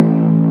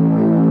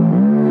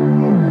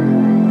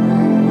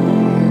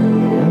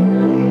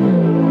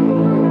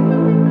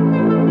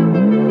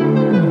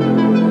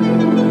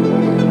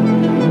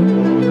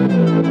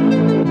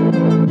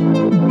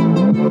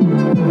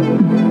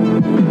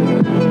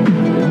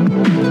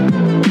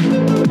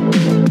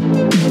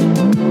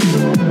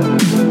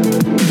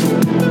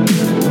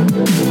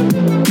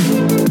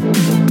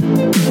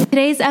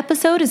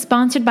episode is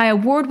sponsored by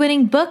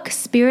award-winning book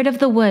Spirit of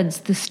the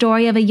Woods, the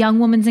story of a young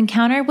woman's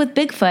encounter with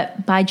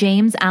Bigfoot by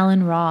James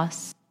Allen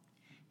Ross.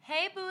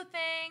 Hey, Boo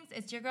Things,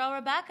 it's your girl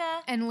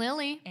Rebecca. And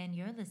Lily. And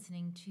you're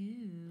listening to...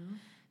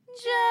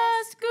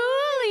 Just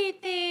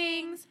Ghouly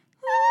Things.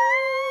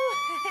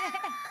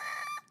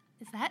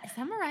 Is that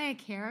Mariah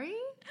Carey?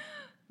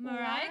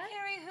 Mariah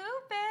Carey who,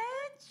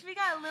 bitch? We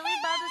got Lily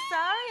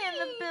Baldessari in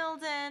the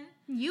building.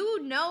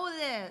 You know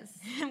this.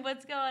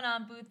 What's going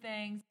on, Boo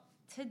Things?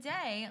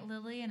 Today,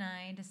 Lily and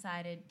I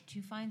decided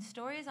to find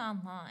stories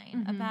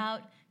online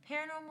about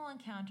paranormal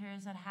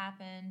encounters that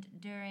happened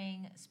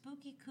during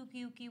spooky,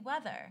 kooky, ooky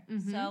weather.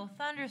 So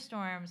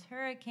thunderstorms,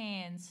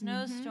 hurricanes,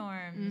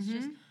 snowstorms,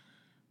 just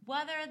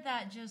weather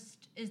that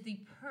just is the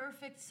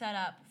perfect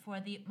setup for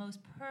the most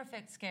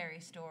perfect scary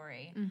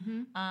story.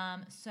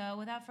 So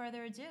without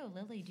further ado,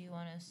 Lily, do you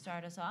want to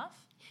start us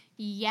off?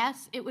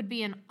 Yes, it would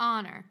be an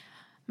honor.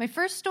 My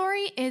first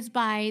story is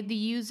by the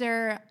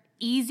user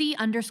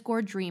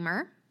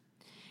Easy_Dreamer,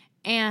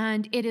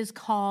 and it is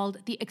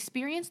called The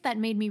Experience That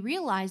Made Me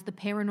Realize the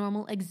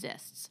Paranormal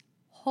Exists.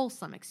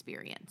 Wholesome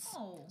experience.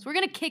 Oh. So we're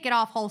going to kick it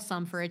off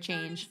wholesome for a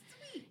change.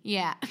 Sweet.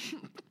 Yeah.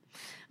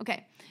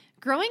 Okay.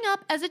 Growing up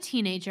as a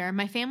teenager,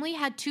 my family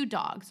had 2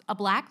 dogs, a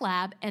black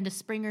lab and a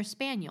Springer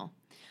Spaniel.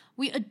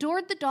 We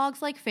adored the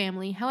dogs like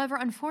family. However,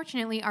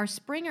 unfortunately, our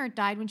Springer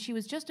died when she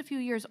was just a few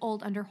years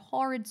old under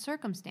horrid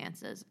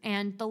circumstances,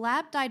 and the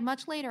lab died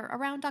much later,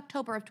 around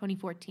October of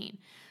 2014.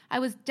 I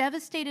was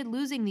devastated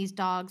losing these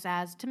dogs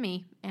as, to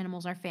me,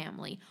 animals are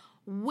family,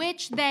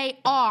 which they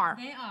are.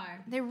 They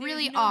are. They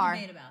really There's no are.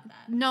 debate about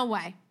that. No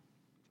way.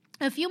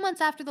 A few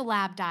months after the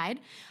lab died,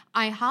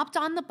 I hopped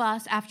on the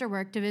bus after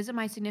work to visit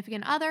my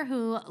significant other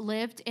who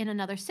lived in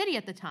another city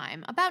at the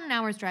time, about an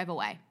hour's drive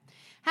away.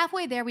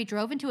 Halfway there, we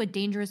drove into a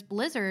dangerous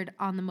blizzard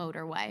on the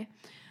motorway.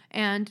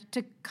 And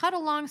to cut a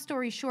long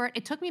story short,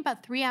 it took me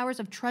about 3 hours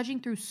of trudging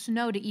through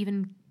snow to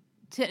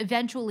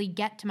eventually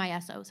get to my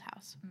SO's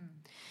house.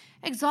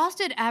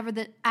 Exhausted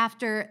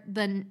after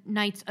the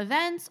night's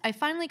events, I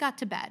finally got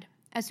to bed.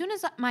 As soon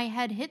as my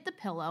head hit the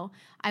pillow,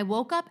 I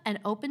woke up and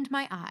opened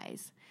my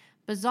eyes.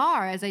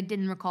 Bizarre, as I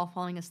didn't recall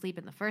falling asleep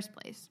in the first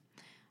place.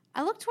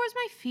 I look towards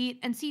my feet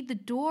and see the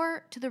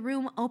door to the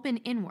room open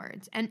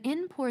inwards, and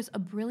in pours a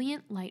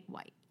brilliant white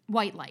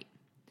light.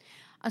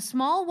 A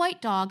small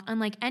white dog,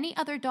 unlike any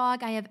other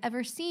dog I have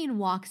ever seen,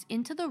 walks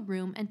into the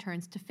room and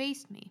turns to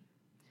face me.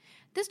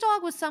 This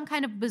dog was some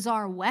kind of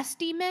bizarre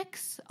Westie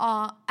mix,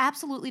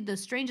 absolutely the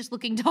strangest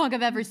looking dog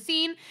I've ever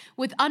seen,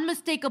 with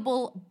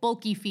unmistakable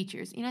bulky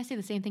features. You know, I say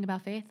the same thing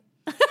about Faith.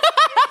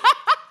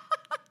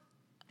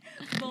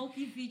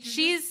 Bulky features.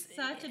 She's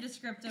such a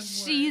descriptive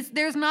word.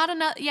 There's not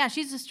enough. Yeah,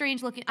 she's a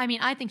strange looking. I mean,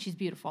 I think she's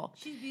beautiful.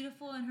 She's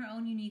beautiful in her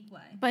own unique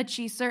way. But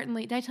she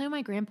certainly. Did I tell you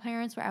my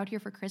grandparents were out here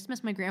for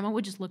Christmas? My grandma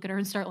would just look at her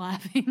and start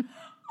laughing.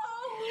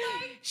 Oh,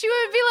 like, she'd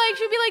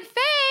be like,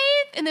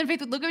 Faith, and then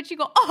Faith would look at her and she'd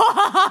go,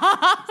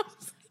 oh.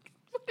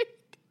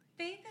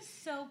 Faith is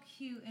so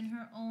cute in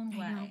her own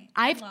way.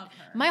 I love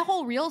her. My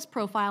whole Reels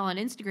profile on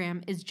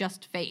Instagram is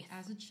just Faith.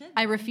 As it should be.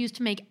 I refuse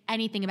to make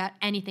anything about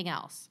anything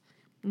else.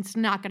 It's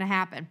not going to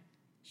happen.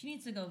 She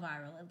needs to go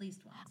viral at least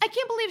once. I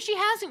can't believe she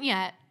hasn't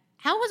yet.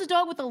 How was a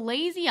dog with a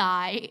lazy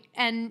eye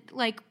and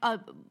like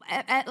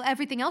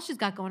everything else she's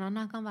got going on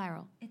not gone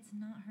viral? It's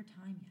not her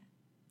time yet.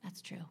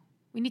 That's true.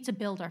 We need to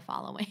build our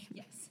following.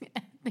 Yes.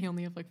 They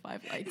only have like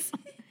 5 likes.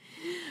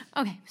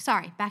 Okay,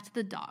 sorry. Back to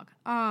the dog.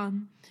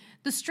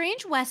 The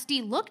strange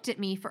Westie looked at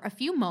me for a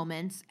few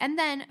moments, and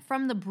then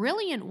from the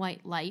brilliant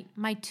white light,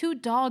 my 2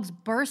 dogs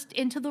burst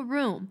into the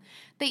room.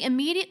 They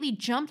immediately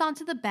jumped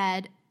onto the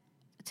bed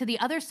to the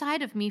other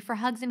side of me for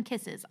hugs and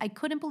kisses. I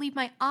couldn't believe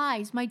my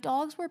eyes. My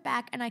dogs were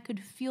back, and I could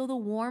feel the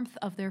warmth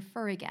of their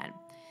fur again.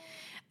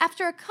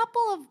 After a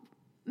couple of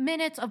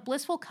minutes of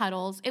blissful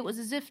cuddles, it was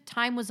as if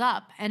time was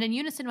up, and in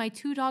unison, my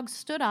 2 dogs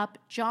stood up,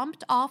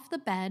 jumped off the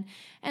bed,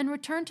 and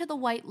returned to the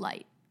white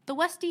light. The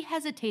Westie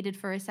hesitated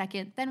for a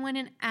second, then went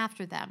in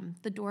after them,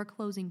 the door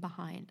closing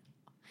behind.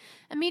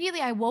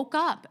 Immediately, I woke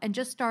up and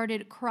just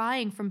started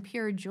crying from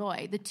pure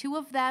joy. The 2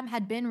 of them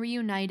had been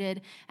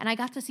reunited, and I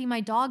got to see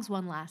my dogs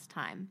one last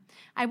time.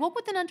 I woke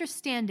with an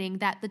understanding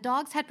that the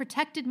dogs had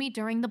protected me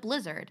during the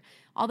blizzard,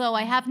 although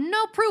I have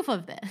no proof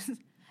of this.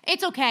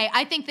 It's okay.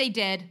 I think they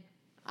did.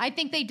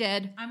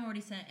 I'm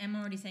already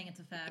saying it's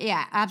a fact.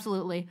 Yeah,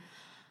 absolutely.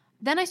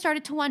 Then I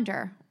started to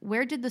wonder,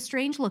 where did the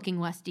strange-looking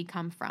Westie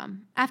come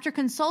from? After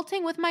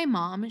consulting with my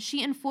mom,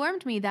 she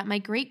informed me that my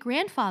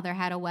great-grandfather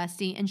had a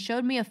Westie and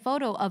showed me a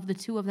photo of the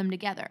 2 of them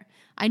together.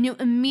 I knew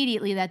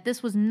immediately that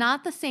this was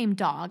not the same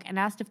dog and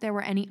asked if there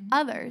were any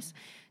others,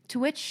 to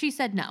which she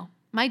said no.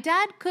 My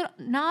dad could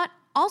not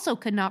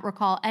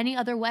recall any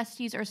other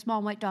Westies or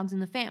small white dogs in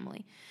the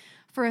family.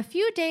 For a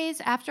few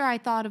days after I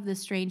thought of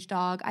this strange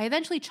dog, I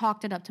eventually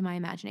chalked it up to my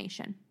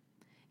imagination.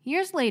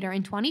 Years later,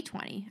 in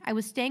 2020, I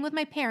was staying with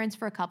my parents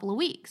for a couple of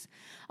weeks.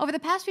 Over the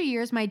past few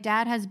years, my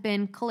dad has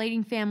been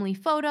collating family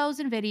photos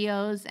and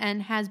videos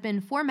and has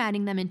been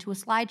formatting them into a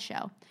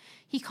slideshow.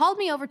 He called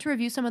me over to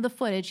review some of the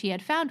footage he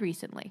had found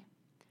recently.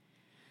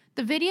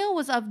 The video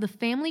was of the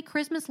family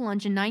Christmas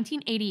lunch in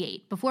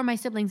 1988, before my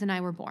siblings and I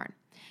were born.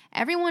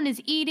 Everyone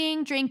is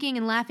eating, drinking,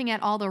 and laughing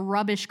at all the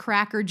rubbish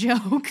cracker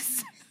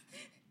jokes.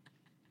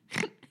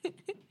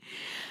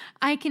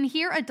 I can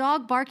hear a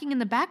dog barking in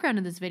the background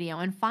of this video,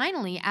 and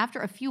finally,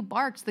 after a few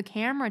barks, the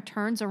camera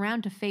turns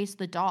around to face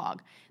the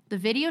dog. The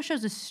video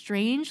shows a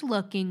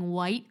strange-looking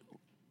white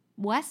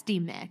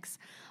Westie mix,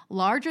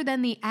 larger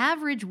than the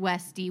average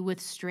Westie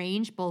with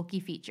strange, bulky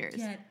features.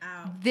 Get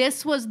out.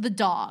 This was the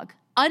dog.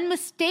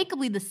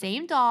 Unmistakably the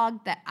same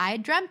dog that I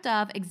had dreamt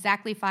of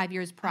exactly 5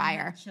 years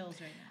prior. I have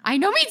chills right now. I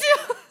know, me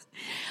too.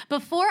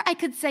 Before I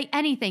could say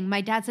anything,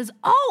 my dad says,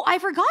 "Oh, I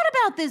forgot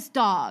about this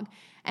dog."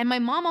 And my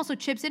mom also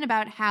chips in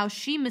about how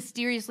she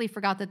mysteriously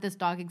forgot that this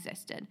dog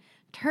existed.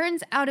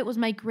 Turns out it was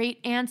my great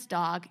aunt's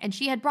dog, and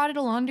she had brought it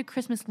along to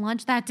Christmas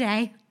lunch that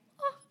day.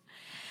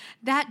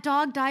 That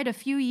dog died a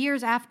few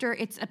years after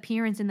its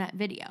appearance in that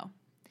video.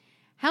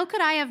 How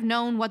could I have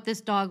known what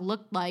this dog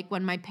looked like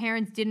when my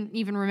parents didn't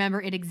even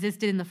remember it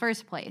existed in the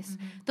first place?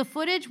 Mm-hmm. The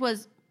footage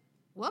was...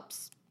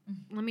 Whoops.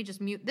 Let me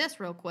just mute this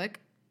real quick.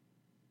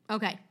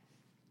 Okay.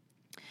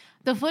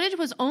 The footage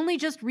was only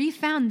just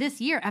refound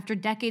this year after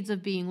decades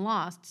of being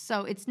lost,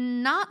 so it's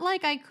not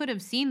like I could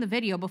have seen the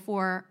video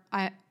before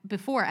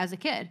as a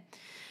kid.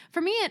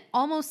 For me, it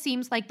almost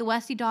seems like the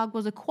Westie dog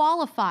was a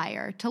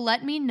qualifier to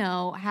let me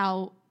know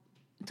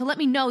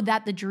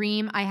that the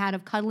dream I had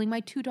of cuddling my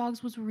two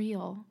dogs was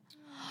real.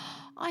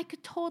 I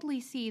could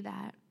totally see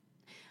that.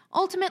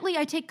 Ultimately,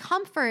 I take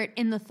comfort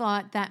in the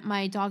thought that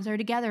my dogs are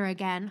together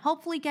again,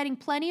 hopefully getting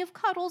plenty of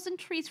cuddles and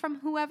treats from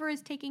whoever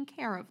is taking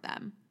care of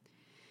them.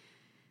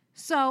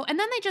 So, and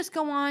then they just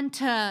go on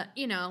to,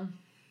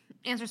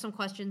 answer some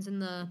questions in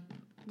the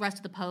rest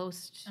of the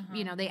post.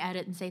 Uh-huh. They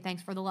edit and say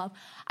thanks for the love.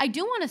 I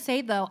do want to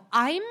say, though,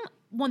 I'm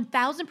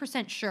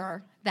 1,000%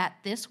 sure that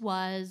this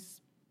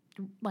was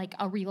like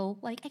a real,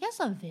 I guess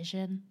a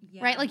vision,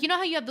 right? Like,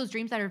 how you have those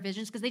dreams that are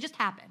visions because they just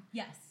happen.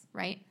 Yes.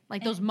 Right?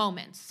 Like those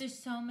moments. There's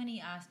so many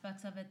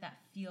aspects of it that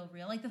feel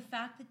real. Like the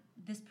fact that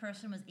this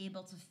person was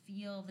able to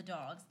feel the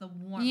dogs, the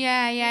warmth.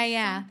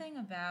 Yeah. Something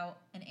about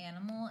an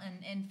animal,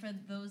 and for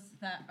those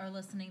that are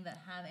listening that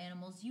have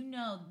animals,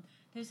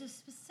 there's a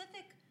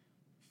specific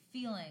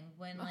feeling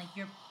when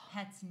your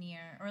pet's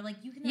near, or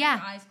you can have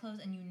your eyes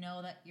closed and you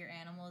know that your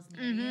animal is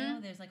near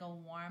you. There's a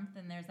warmth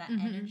and there's that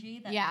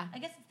energy that I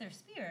guess it's their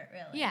spirit,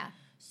 really. Yeah.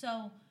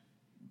 So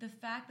the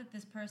fact that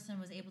this person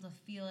was able to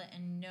feel it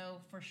and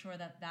know for sure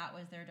that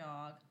was their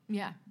dog.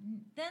 Yeah.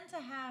 Then to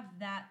have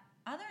that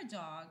other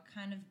dog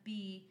kind of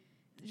be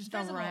just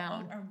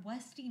around. A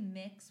Westie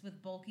mix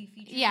with bulky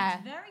features. Yeah.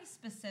 It's very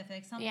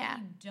specific, something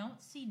you don't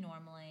see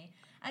normally.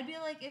 I'd be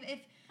like,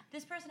 if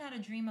this person had a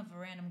dream of a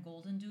random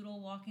golden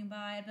doodle walking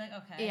by, I'd be like,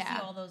 okay, I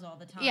see all those all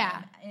the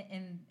time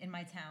in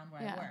my town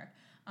where I work.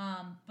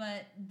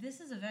 But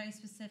this is a very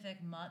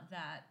specific mutt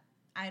that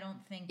I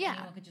don't think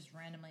anyone could just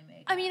randomly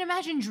make. I mean,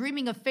 imagine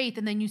dreaming of Faith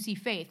and then you see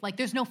Faith.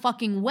 There's no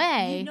fucking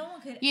way. No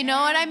one could. You know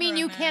what I mean?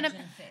 You can't. Faith.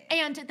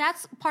 And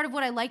that's part of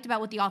what I liked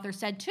about what the author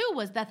said too,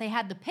 was that they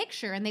had the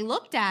picture and they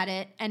looked at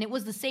it and it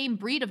was the same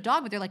breed of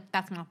dog, but they're like,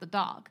 that's not the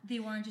dog. They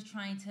weren't just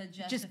trying to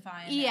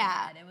justify it.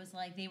 It was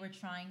like they were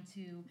trying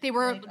to. They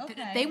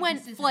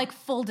went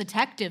full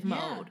detective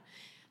mode.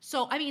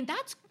 So I mean,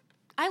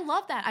 I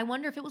love that. I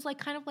wonder if it was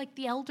kind of like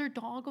the elder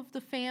dog of the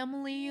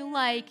family,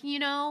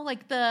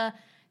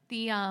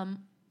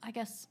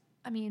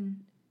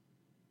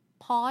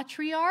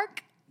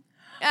 patriarch.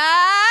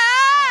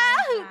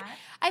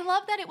 I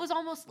love that it was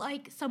almost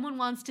like someone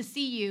wants to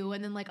see you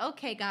and then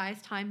okay guys,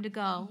 time to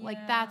go.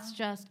 That's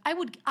just, I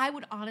would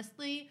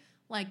honestly,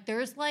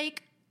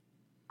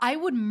 I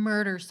would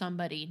murder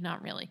somebody,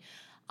 not really.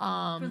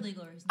 For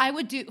legal reasons. I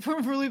would do,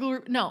 for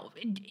legal, no,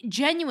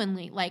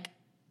 genuinely,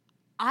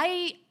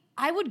 I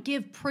would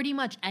give pretty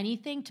much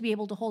anything to be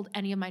able to hold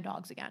any of my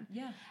dogs again.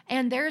 Yeah.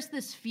 And there's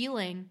this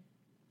feeling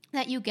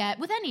that you get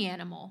with any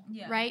animal,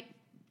 right?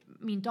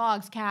 I mean,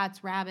 dogs,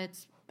 cats,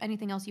 rabbits,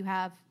 anything else you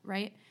have,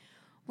 right?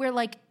 Where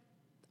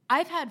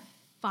I've had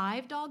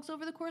 5 dogs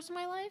over the course of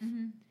my life,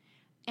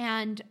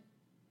 and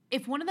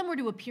if one of them were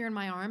to appear in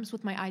my arms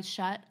with my eyes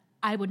shut,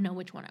 I would know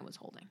which one I was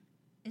holding.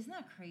 Isn't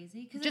that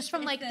crazy? Just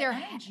from their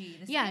energy,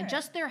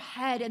 just their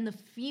head and the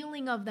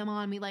feeling of them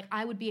on me,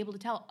 I would be able to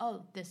tell,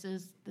 oh, this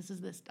is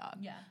this dog.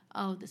 Yeah.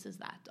 Oh, this is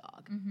that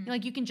dog.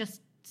 You can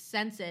just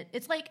sense it.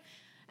 It's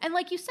and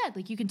like you said,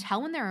 you can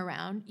tell when they're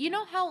around. You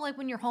know how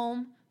when you're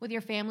home with your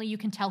family, you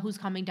can tell who's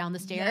coming down the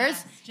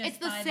stairs? Yes, it's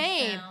the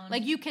same.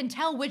 You can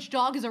tell which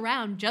dog is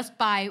around just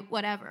by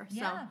whatever.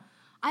 Yeah. So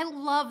I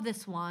love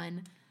this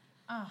one.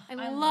 Oh,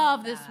 I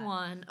love this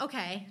one.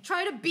 Okay.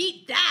 Try to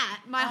beat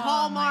that. My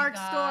Hallmark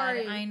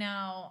story. I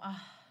know.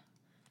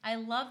 I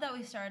love that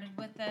we started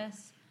with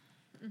this.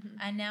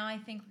 And now I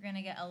think we're going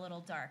to get a little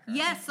darker.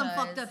 Yes, some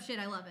fucked up shit.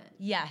 I love it.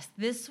 Yes.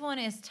 This one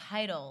is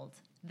titled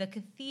The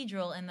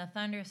Cathedral in the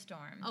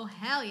Thunderstorm. Oh,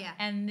 hell yeah.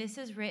 And this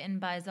is written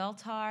by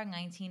Zoltar,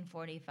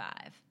 1945.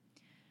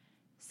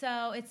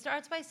 So it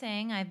starts by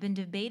saying, I've been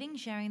debating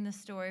sharing this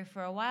story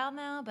for a while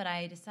now, but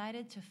I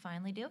decided to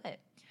finally do it.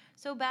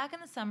 So back in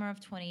the summer of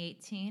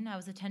 2018, I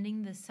was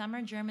attending the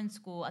summer German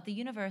school at the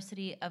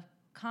University of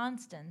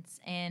Constance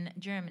in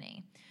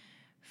Germany.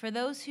 For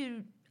those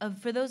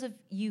of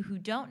you who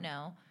don't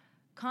know,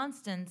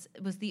 Constance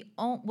was the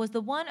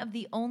one of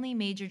the only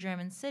major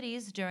German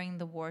cities during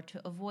the war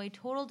to avoid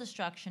total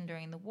destruction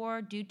during the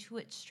war due to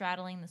it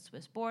straddling the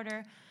Swiss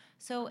border.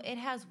 So it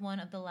has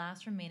one of the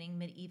last remaining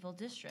medieval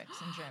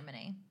districts in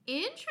Germany.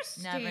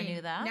 Interesting. Never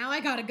knew that. Now I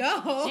gotta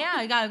go. Yeah,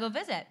 I gotta go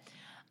visit.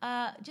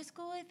 Just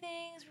schooly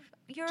things,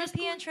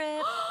 European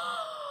trip.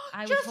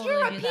 I would totally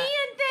European do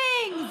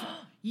that. things.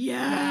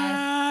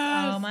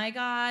 Yes. Oh my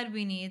God,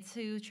 we need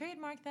to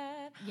trademark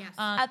that. Yes.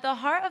 At the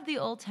heart of the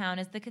old town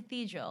is the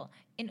cathedral,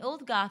 an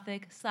old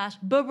Gothic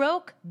 /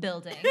 Baroque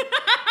building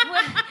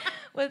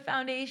with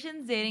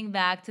foundations dating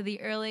back to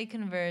the early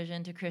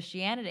conversion to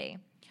Christianity.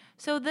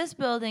 So this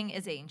building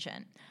is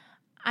ancient.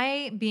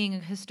 I, being a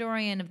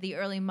historian of the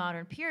early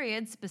modern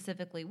period,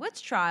 specifically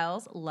witch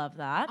trials, love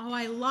that. Oh,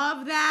 I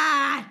love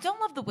that. Don't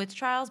love the witch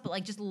trials, but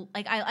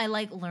I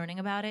like learning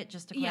about it,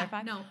 just to clarify.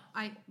 Yeah,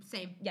 no,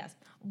 same. Yes.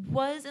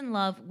 Was in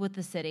love with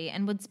the city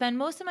and would spend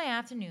most of my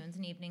afternoons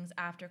and evenings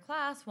after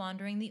class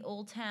wandering the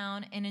old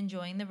town and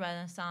enjoying the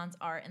Renaissance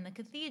art in the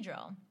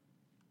cathedral.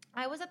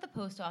 I was at the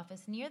post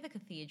office near the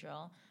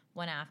cathedral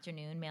one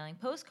afternoon mailing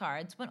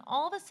postcards when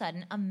all of a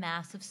sudden a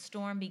massive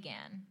storm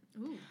began.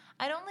 Ooh.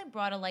 I'd only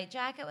brought a light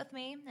jacket with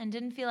me and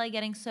didn't feel like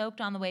getting soaked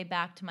on the way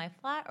back to my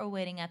flat or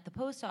waiting at the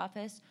post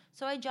office,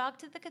 so I jogged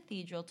to the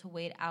cathedral to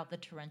wait out the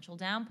torrential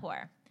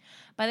downpour.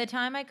 By the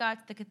time I got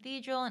to the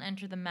cathedral and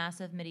entered the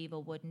massive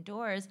medieval wooden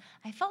doors,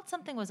 I felt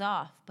something was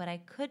off, but I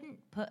couldn't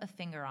put a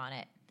finger on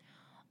it.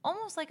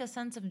 Almost like a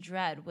sense of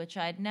dread, which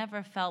I'd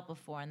never felt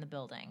before in the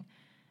building.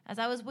 As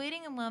I was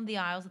waiting in one of the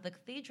aisles of the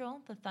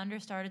cathedral, the thunder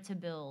started to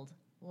build,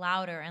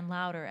 louder and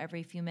louder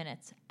every few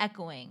minutes,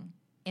 echoing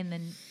in the,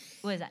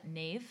 what is that,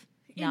 nave?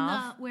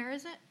 Nav? Where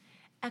is it?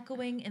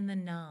 Echoing in the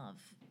nav.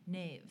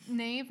 Nave.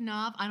 Nave,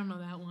 Nav. I don't know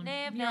that one.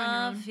 Nave, You're on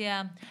your own. nav,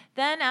 yeah.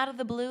 Then, out of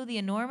the blue, the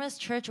enormous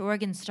church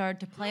organ started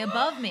to play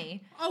above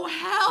me. Oh,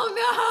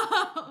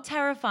 hell no!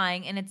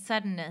 Terrifying in its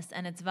suddenness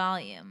and its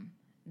volume.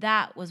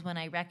 That was when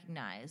I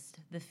recognized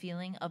the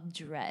feeling of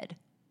dread.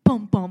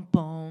 Boom, boom,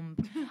 boom.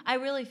 I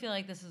really feel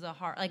like this is a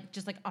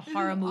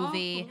horror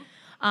movie.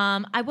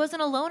 I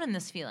wasn't alone in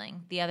this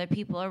feeling. The other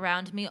people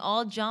around me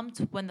all jumped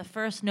when the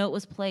first note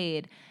was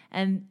played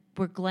and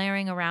were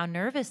glaring around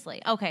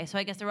nervously. Okay, so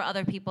I guess there were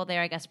other people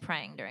there,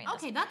 praying during this.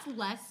 Okay, that's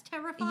less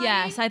terrifying.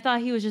 Yes, I thought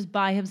he was just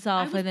by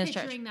himself in this church.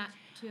 I was picturing that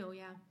too,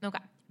 yeah. Okay.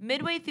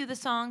 Midway through the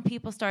song,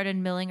 people started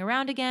milling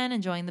around again,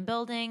 enjoying the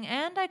building,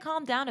 and I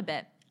calmed down a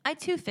bit. I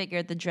too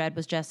figured the dread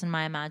was just in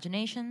my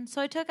imagination,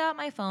 so I took out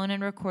my phone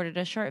and recorded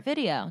a short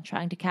video,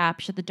 trying to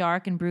capture the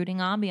dark and brooding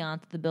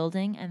ambiance of the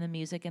building and the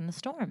music in the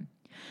storm.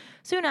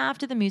 Soon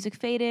after, the music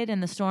faded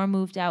and the storm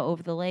moved out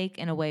over the lake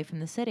and away from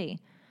the city.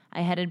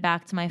 I headed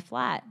back to my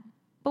flat.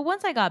 But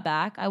once I got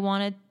back, I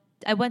went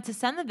to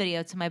send the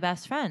video to my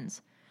best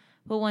friends.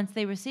 But once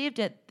they received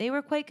it, they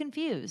were quite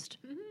confused.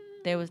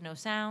 There was no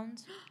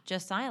sound,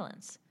 just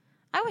silence.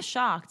 I was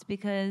shocked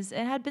because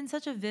it had been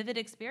such a vivid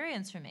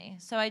experience for me.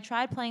 So I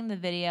tried playing the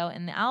video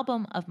in the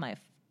album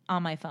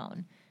on my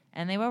phone,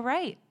 and they were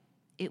right.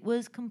 It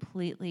was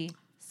completely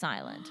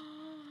silent.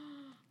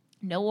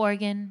 No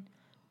organ,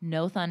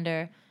 no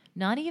thunder,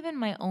 not even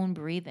my own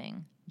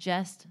breathing,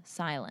 just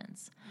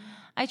silence.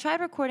 I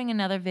tried recording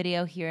another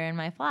video here in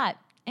my flat,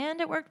 and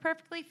it worked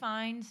perfectly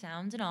fine,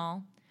 sounds and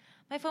all.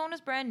 My phone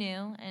was brand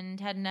new and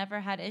had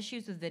never had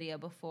issues with video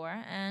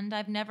before, and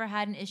I've never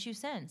had an issue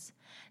since.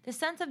 The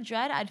sense of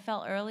dread I'd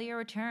felt earlier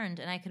returned,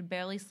 and I could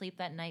barely sleep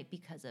that night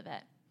because of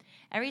it.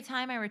 Every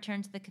time I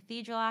returned to the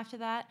cathedral after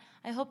that,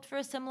 I hoped for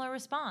a similar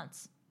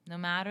response. No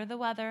matter the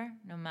weather,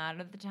 no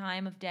matter the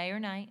time of day or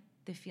night,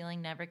 the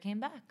feeling never came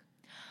back.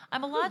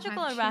 I'm a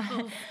logical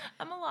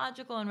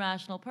and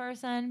rational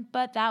person,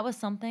 but that was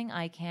something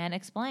I can't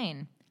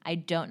explain. I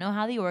don't know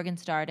how the organ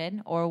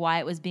started or why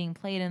it was being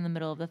played in the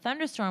middle of the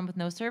thunderstorm with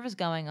no service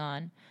going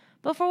on,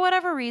 but for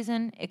whatever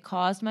reason, it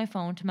caused my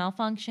phone to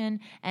malfunction,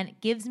 and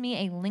it gives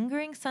me a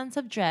lingering sense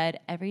of dread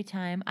every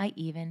time I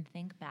even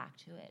think back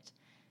to it.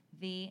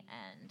 The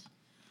end.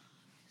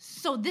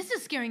 So this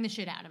is scaring the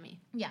shit out of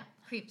me. Yeah,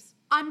 creeps.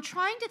 I'm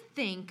trying to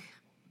think.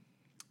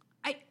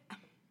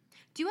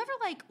 Do you ever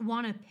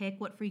want to pick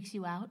what freaks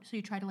you out? So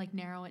you try to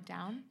narrow it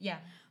down? Yeah.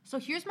 So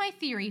here's my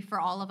theory for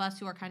all of us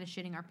who are kind of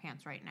shitting our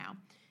pants right now.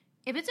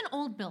 If it's an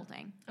old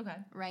building, Okay.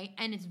 right,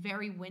 and it's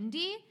very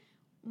windy,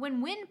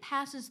 when wind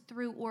passes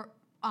through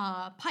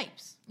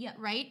pipes, Yeah.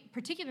 right,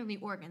 particularly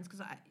organs,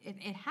 because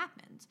it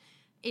happens,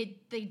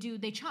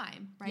 they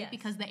chime, right, Yes.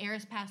 because the air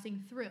is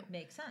passing through.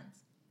 Makes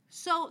sense.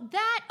 So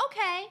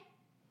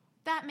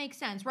that makes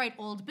sense, right?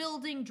 Old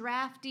building,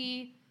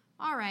 drafty.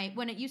 All right.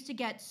 When it used to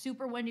get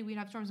super windy, we'd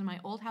have storms in my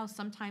old house.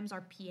 Sometimes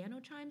our piano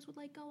chimes would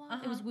go off.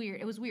 Uh-huh. It was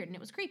weird. And it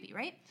was creepy,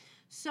 right?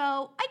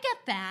 So I get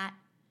that.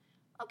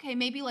 Okay,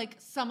 maybe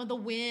some of the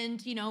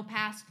wind,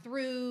 passed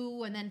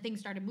through, and then things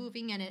started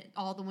moving, and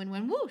all the wind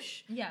went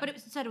whoosh. Yeah. But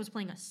it said it was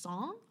playing a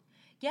song.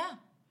 Yeah.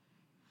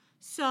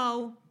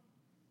 So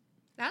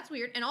That's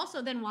weird. And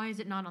also, then why is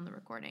it not on the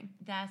recording?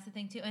 That's the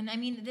thing, too. And, I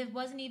mean, it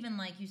wasn't even,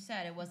 like you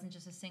said, it wasn't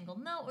just a single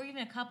note or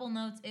even a couple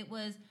notes. It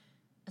was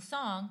a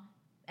song.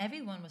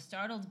 Everyone was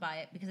startled by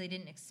it because they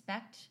didn't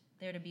expect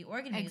there to be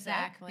organ music.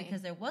 Exactly.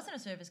 Because there wasn't a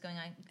service going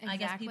on. Exactly. I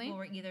guess people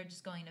were either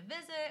just going to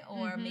visit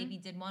or maybe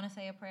did want to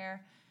say a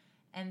prayer.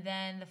 And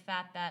then the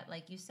fact that,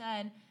 like you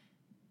said,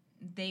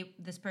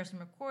 this person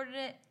recorded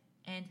it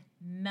and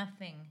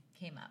nothing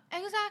came up.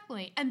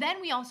 Exactly. And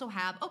then we also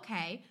have,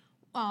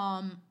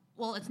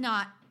 well, it's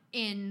not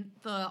in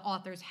the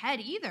author's head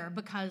either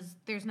because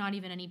there's not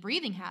even any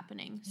breathing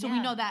happening. So we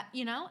know that,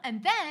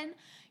 and then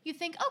you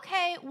think,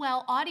 okay,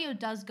 well, audio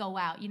does go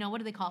out. What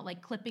do they call it?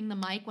 Like clipping the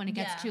mic when it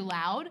gets too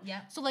loud.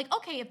 Yeah. So like,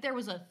 okay, if there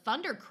was a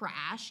thunder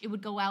crash, it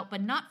would go out,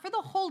 but not for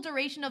the whole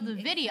duration of the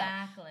video.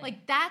 Exactly.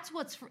 Like that's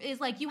is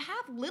like, you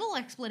have little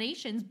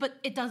explanations, but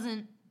it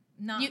doesn't.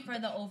 For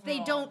the overall. They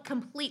don't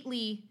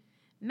completely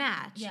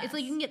match. Yes. It's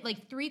like you can get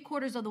like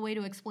 3/4 of the way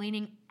to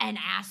explaining an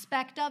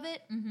aspect of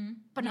it,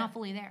 but not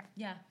fully there.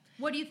 Yeah.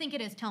 What do you think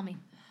it is? Tell me.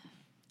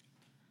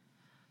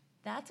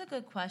 That's a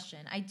good question.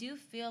 I do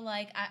feel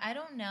like, I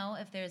don't know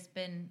if there's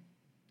been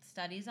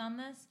studies on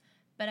this,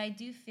 but I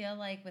do feel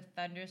like with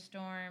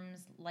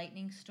thunderstorms,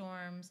 lightning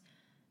storms,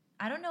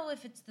 I don't know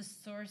if it's the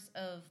source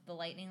of the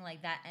lightning,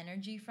 like that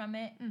energy from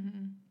it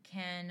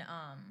can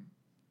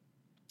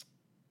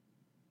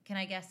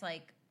I guess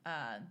like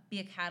be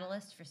a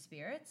catalyst for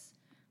spirits.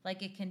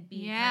 Like it can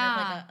be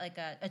kind of like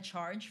a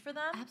charge for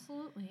them.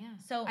 Absolutely, yeah.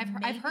 So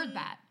I've heard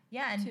that.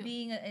 Yeah, and too.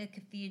 Being a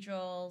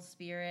cathedral,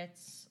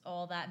 spirits,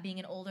 all that, being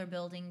an older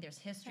building, there's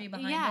history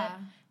behind Yeah.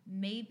 it.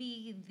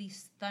 Maybe the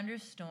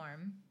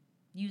thunderstorm,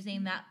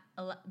 using that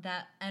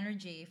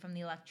energy from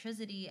the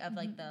electricity of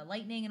like the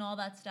lightning and all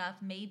that stuff,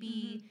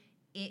 maybe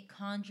it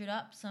conjured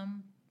up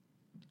some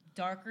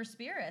darker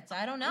spirits.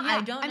 I don't know. Yeah.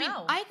 I don't know. I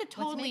mean, I could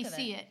totally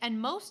see it. And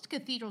most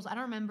cathedrals, I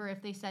don't remember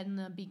if they said in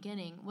the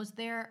beginning,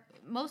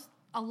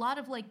 a lot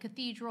of like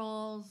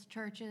cathedrals,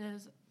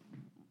 churches,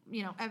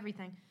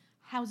 everything,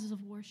 houses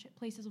of worship,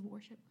 places of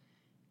worship,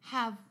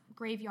 have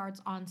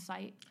graveyards on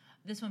site.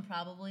 This one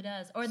probably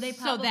does. Or they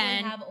probably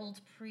have old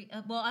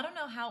well, I don't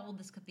know how old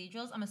this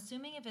cathedral is. I'm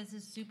assuming if this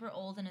is super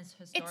old and is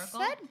historical. It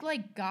said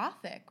like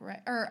Gothic, right?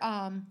 Or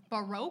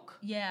Baroque.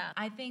 Yeah,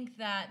 I think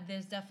that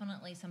there's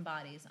definitely some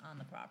bodies on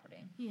the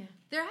property. Yeah.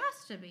 There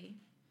has to be.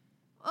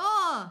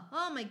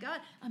 Oh my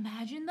God.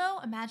 Imagine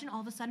all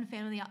of a sudden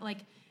Family,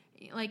 like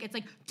it's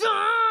like,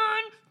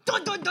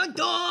 dun, dun, dun,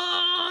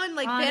 dun,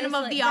 like Honestly, Phantom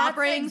of the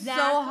Opera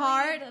so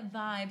hard. The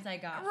vibes I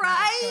got.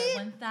 Right?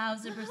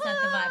 1,000% the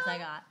vibes I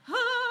got.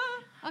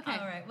 Okay.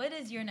 All right. What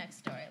is your next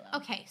story,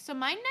 love? Okay, so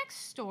my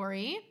next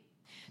story,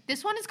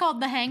 this one is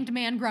called The Hanged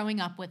Man Growing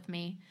Up With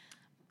Me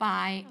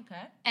by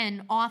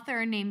an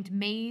author named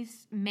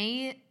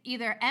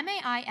either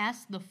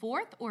MAIS the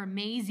fourth or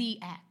Maisie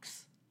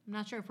X. I'm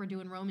not sure if we're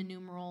doing Roman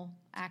numeral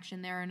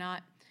action there or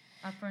not.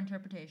 Up for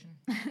interpretation.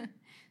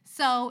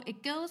 So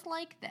it goes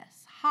like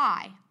this.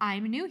 Hi,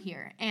 I'm new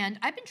here, and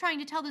I've been trying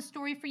to tell this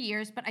story for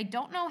years, but I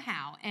don't know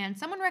how, and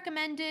someone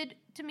recommended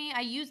to me I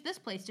use this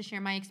place to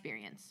share my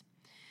experience.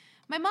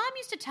 My mom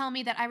used to tell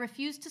me that I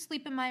refused to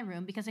sleep in my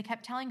room because I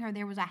kept telling her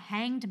there was a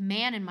hanged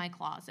man in my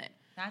closet.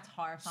 That's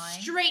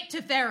horrifying. Straight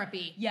to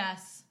therapy.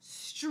 Yes.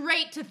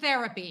 Straight to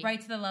therapy.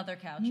 Right to the leather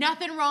couch.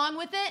 Nothing wrong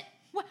with it.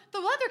 What? The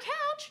leather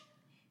couch?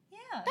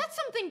 Yeah. That's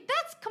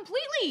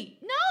completely,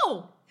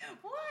 no.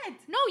 What?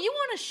 No, you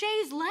want a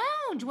chaise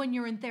lounge when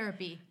you're in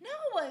therapy. No,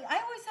 I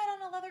always sat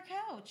on a leather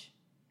couch.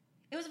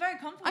 It was very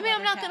comfortable. I mean,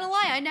 I'm not going to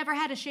lie. I never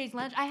had a chaise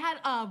lounge. I had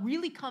a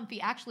really comfy,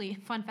 actually,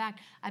 fun fact,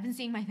 I've been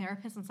seeing my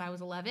therapist since I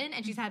was 11,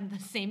 and she's had the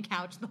same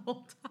couch the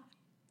whole time.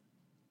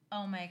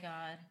 Oh, my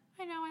God.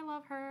 I know, I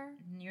love her.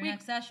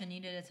 Next session, you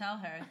need to tell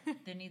her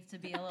there needs to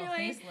be a little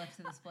facelift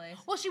to this place.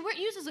 Well, she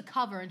uses a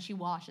cover and she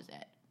washes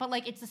it. But,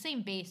 like, it's the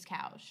same base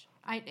couch.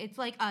 It's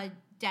like a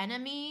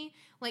denim-y,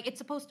 like it's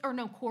supposed to, or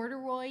no,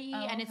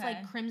 corduroy-y, and it's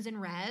like crimson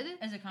red.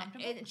 Is it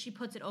comfortable? And she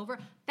puts it over.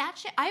 That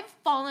shit, I've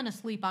fallen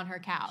asleep on her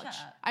couch.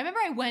 Shut up. I remember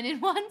I went in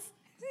once.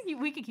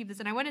 We could keep this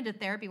in. I went into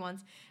therapy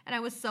once, and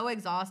I was so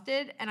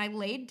exhausted, and I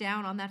laid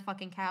down on that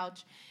fucking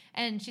couch,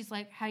 and she's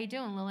like, "How you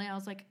doing, Lily?" I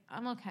was like,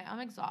 "I'm okay.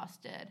 I'm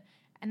exhausted."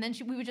 And then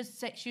she would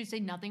say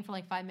nothing for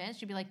like 5 minutes.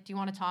 She'd be like, "Do you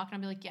want to talk?" And I'd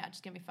be like, "Yeah,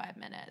 just give me 5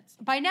 minutes."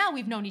 By now,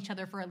 we've known each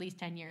other for at least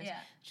 10 years. Yeah.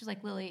 She's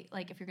like, "Lily,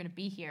 like if you're gonna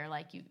be here,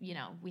 like you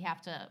know, we have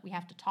to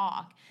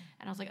talk."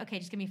 And I was like, "Okay,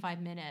 just give me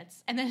 5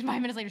 minutes." And then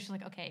 5 minutes later, she's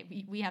like,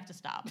 "Okay, we have to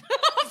stop."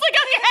 I was like,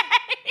 "Okay."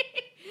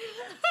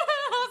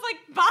 I was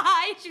like,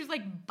 "Bye." She was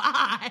like,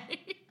 "Bye."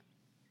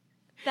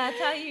 That's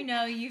how you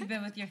know you've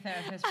been with your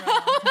therapist for a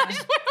long time. I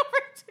just went over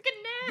and took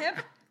a nap.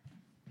 Yep.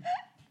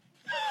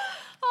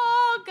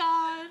 Oh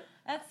God.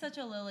 That's such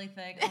a Lily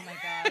thing. Oh my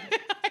God.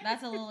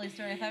 That's a Lily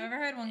story if I've ever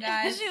heard one,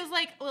 guys. She was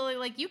like, Lily,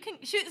 like you can,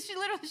 she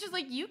literally, she's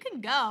like, you can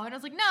go. And I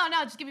was like, no,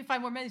 just give me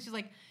 5 more minutes. She's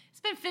like,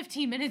 it's been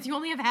 15 minutes. You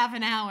only have half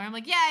an hour. I'm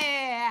like,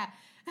 yeah.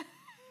 And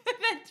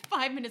then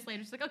 5 minutes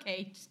later, she's like,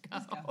 okay, just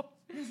go.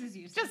 This is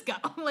useless. Just go.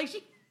 Like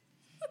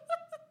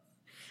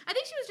I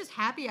think she was just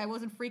happy I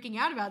wasn't freaking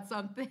out about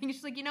something.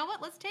 She's like, you know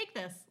what? Let's take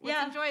this.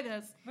 Let's enjoy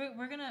this.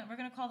 We're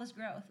gonna call this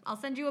growth. I'll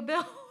send you a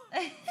bill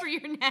for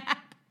your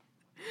nap.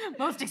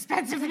 Most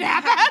expensive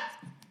nap at.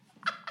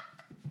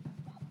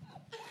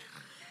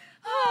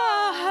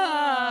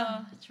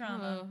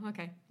 Trauma. Oh,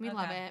 okay. We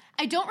love it.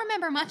 I don't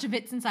remember much of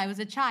it since I was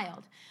a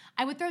child.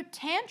 I would throw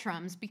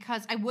tantrums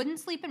because I wouldn't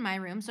sleep in my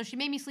room, so she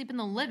made me sleep in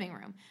the living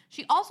room.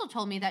 She also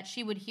told me that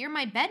she would hear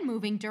my bed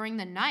moving during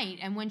the night,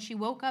 and when she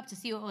woke up to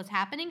see what was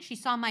happening, she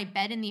saw my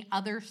bed in the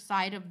other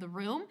side of the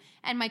room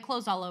and my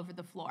clothes all over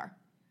the floor.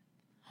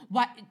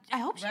 What? I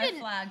hope she didn't.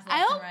 Flags I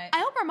left hope. and right. I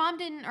hope her mom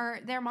didn't, or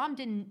their mom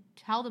didn't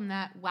tell them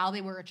that while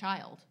they were a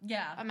child.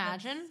 Yeah.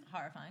 Imagine. That's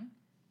horrifying.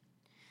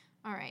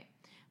 All right.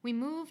 We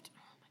moved.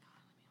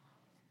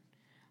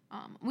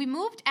 We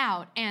moved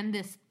out, and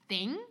this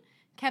thing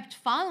kept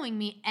following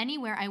me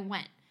anywhere I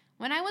went.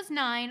 When I was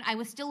 9, I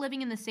was still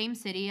living in the same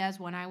city as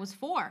when I was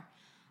 4.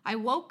 I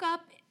woke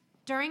up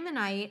during the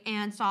night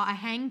and saw a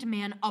hanged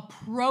man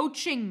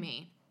approaching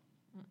me.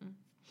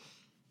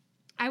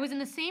 I was in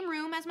the same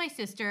room as my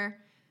sister,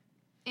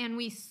 and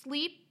we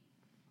sleep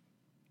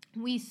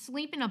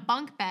in a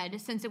bunk bed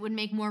since it would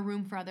make more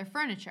room for other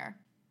furniture.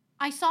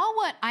 I saw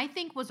what I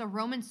think was a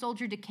Roman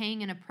soldier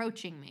decaying and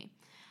approaching me.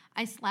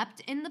 I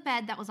slept in the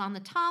bed that was on the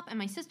top, and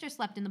my sister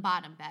slept in the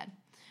bottom bed.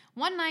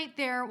 One night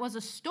there was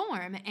a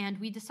storm, and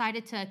we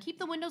decided to keep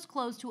the windows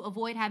closed to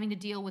avoid having to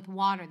deal with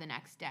water the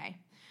next day.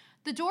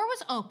 The door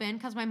was open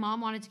because my mom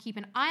wanted to keep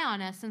an eye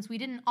on us since we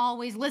didn't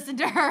always listen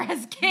to her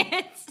as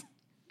kids.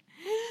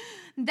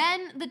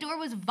 Then the door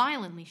was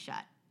violently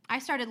shut. I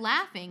started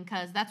laughing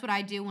because that's what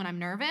I do when I'm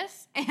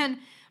nervous, and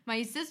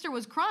my sister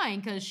was crying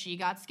because she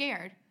got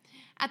scared.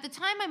 At the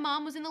time, my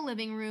mom was in the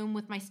living room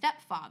with my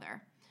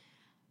stepfather.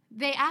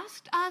 They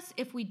asked us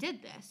if we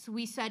did this.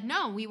 We said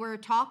no. We were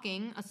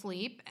talking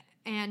asleep,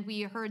 and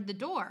we heard the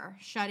door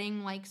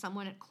shutting like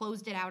someone had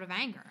closed it out of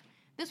anger.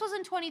 This was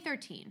in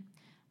 2013.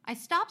 I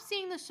stopped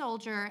seeing the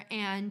soldier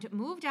and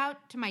moved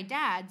out to my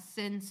dad's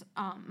since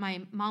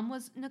my mom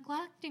was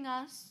neglecting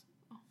us.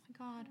 Oh,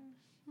 my God.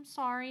 I'm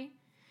sorry.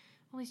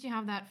 At least you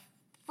have that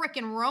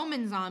frickin'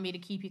 Roman zombie to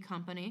keep you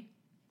company.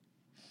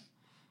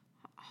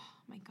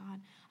 Oh, my God.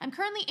 I'm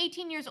currently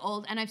 18 years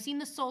old, and I've seen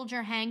the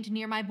soldier hanged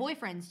near my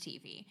boyfriend's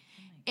TV.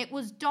 It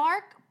was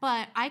dark,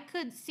 but I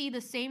could see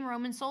the same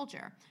Roman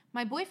soldier.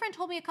 My boyfriend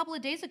told me a couple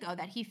of days ago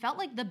that he felt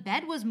like the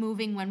bed was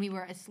moving when we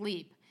were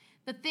asleep.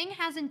 The thing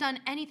hasn't done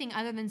anything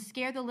other than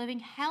scare the living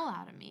hell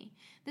out of me.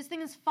 This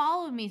thing has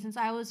followed me since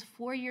I was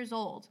 4 years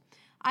old.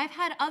 I've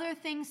had other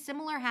things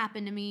similar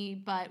happen to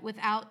me, but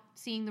without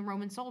seeing the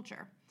Roman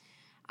soldier.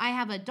 I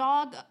have a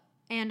dog,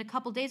 and a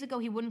couple days ago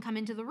he wouldn't come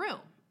into the room.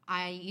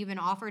 I even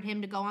offered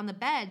him to go on the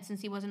bed since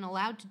he wasn't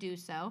allowed to do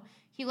so.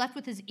 He left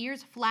with his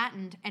ears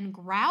flattened and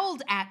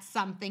growled at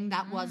something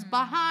that was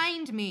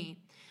behind me.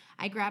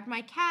 I grabbed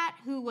my cat,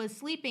 who was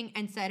sleeping,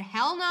 and said,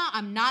 "Hell no,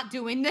 I'm not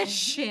doing this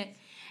shit,"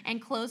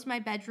 and closed my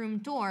bedroom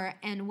door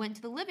and went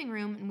to the living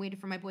room and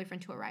waited for my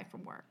boyfriend to arrive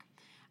from work.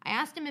 I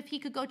asked him if he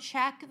could go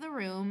check the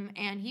room,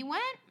 and he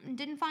went and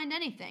didn't find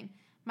anything.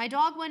 My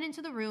dog went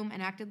into the room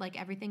and acted like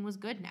everything was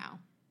good now.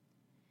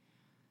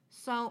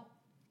 So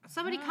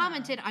somebody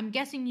commented, I'm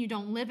guessing you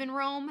don't live in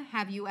Rome.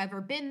 Have you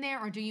ever been there,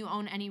 or do you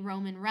own any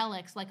Roman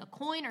relics, like a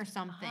coin or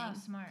something? Oh,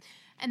 smart.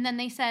 And then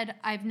they said,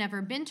 I've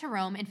never been to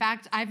Rome. In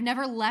fact, I've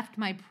never left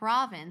my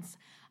province.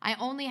 I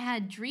only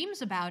had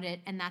dreams about it,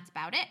 and that's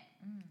about it.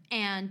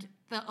 And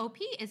the OP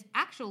is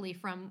actually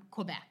from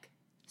Quebec.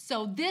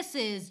 So this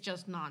is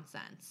just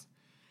nonsense.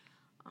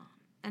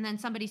 And then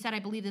somebody said, I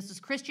believe this is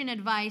Christian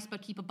advice,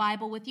 but keep a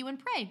Bible with you and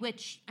pray,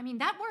 which, I mean,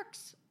 that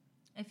works.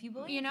 If you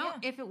believe,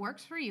 if it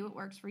works for you, it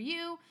works for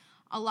you.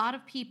 A lot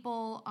of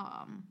people,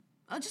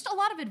 just a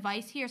lot of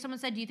advice here. Someone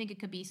said, do you think it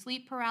could be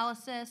sleep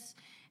paralysis?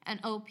 And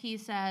OP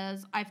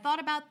says, I've thought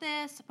about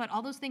this, but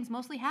all those things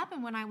mostly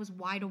happen when I was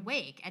wide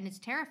awake, and it's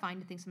terrifying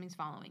to think something's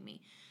following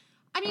me.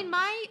 I mean,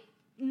 my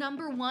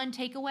number one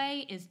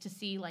takeaway is to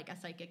see, like, a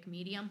psychic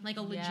medium, like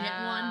a legit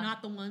one,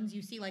 not the ones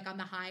you see, like, on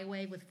the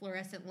highway with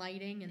fluorescent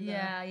lighting and the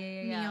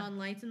neon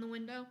lights in the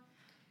window.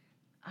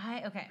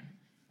 Okay.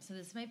 So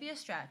this might be a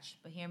stretch,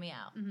 but hear me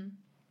out. Mm-hmm.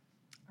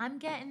 I'm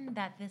getting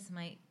that this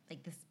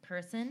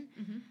person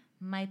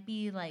might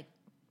be like,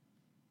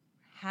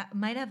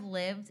 might have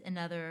lived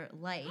another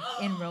life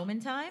in Roman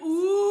times.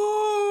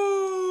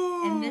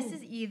 Ooh! And this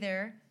is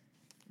either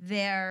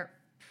their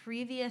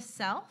previous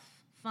self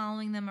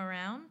following them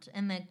around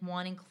and like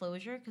wanting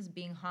closure because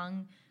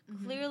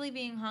clearly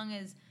being hung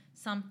is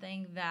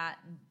something that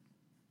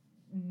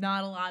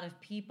not a lot of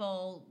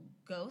people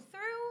go through.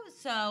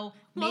 So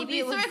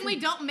maybe we certainly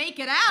don't make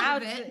it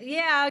out of it.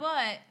 Yeah,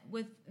 but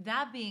with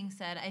that being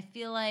said, I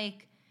feel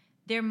like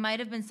there might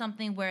have been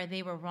something where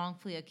they were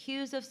wrongfully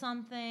accused of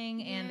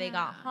something and they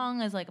got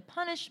hung as like a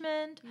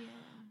punishment.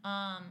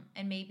 Yeah.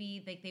 And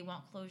maybe like they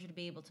want closure to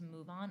be able to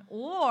move on,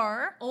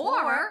 or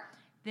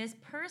this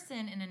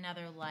person in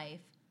another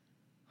life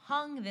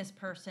hung this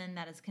person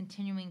that is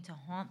continuing to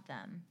haunt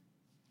them.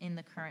 in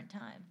the current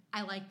time.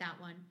 I like that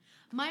one.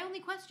 My only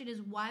question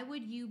is, why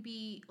would you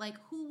be like,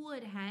 who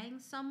would hang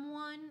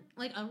someone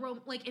like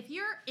like if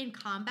you're in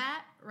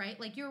combat, right?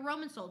 Like you're a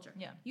Roman soldier.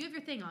 Yeah. You have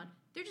your thing on.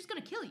 They're just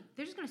gonna kill you.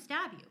 They're just gonna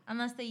stab you.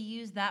 Unless they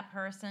use that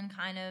person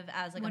kind of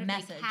as like What a if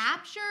message. they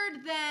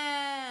captured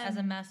them As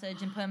a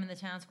message and put them in the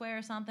town square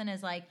or something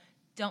is like,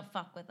 don't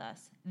fuck with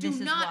us. Do This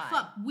is not why.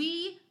 fuck.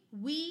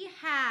 We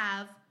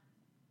have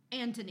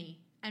Antony,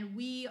 and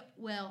we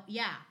will.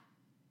 Yeah.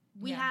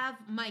 We have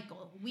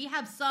Michael. We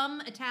have some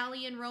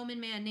Italian Roman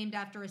man named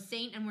after a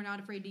saint, and we're not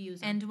afraid to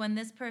use him. And when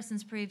this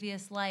person's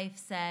previous life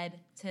said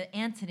to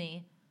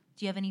Antony,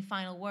 do you have any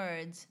final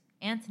words?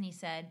 Antony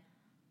said,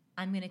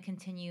 I'm going to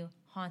continue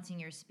haunting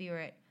your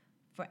spirit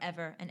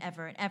forever and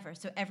ever and ever.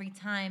 So every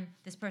time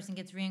this person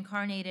gets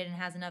reincarnated and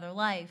has another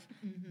life,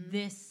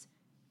 this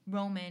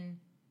Roman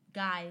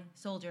guy,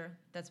 soldier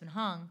that's been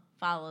hung,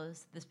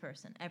 follows this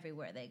person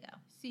everywhere they go.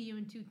 See you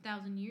in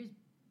 2,000 years,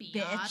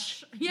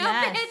 Bitch.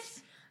 Yeah, Yes.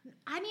 bitch.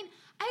 I mean,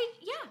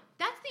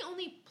 that's the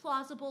only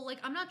plausible, like,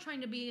 I'm not trying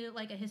to be,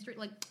 like, a history,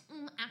 like,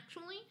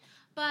 actually,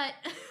 but,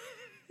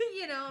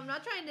 I'm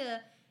not trying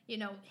to,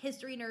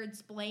 history nerd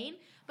explain,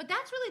 but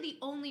that's really the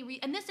only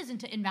and this isn't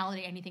to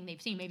invalidate anything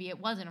they've seen. Maybe it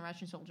wasn't a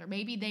Russian soldier.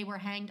 Maybe they were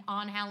hanged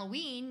on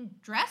Halloween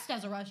dressed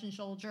as a Russian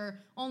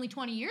soldier only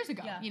 20 years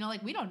ago. Yeah.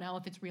 Like, we don't know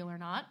if it's real or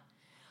not.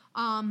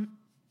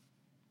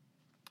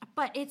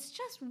 But it's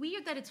just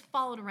weird that it's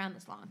followed around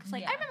this long. Because, I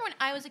remember when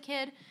I was a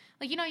kid,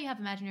 you have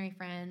imaginary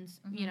friends,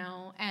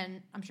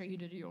 and I'm sure you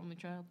did, your only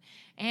child.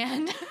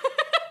 And,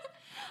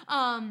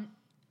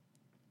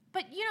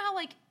 but how,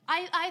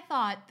 I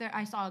thought that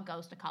I saw a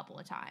ghost a couple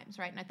of times,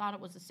 right? And I thought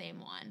it was the same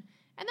one.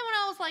 And then when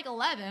I was,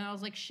 11, I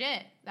was like,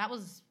 shit, that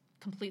was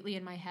completely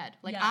in my head.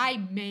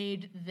 I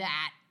made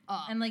that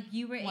up. And,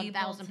 you were able to,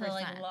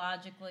 1000%.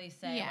 logically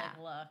say,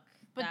 look,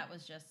 But- that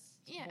was just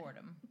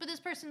boredom. But this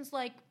person's,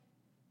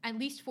 at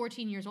least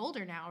 14 years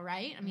older now,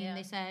 right? I mean,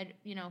 they said,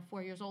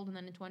 4 years old, and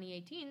then in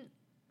 2018,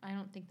 I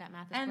don't think that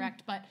math is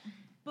correct, but...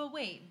 But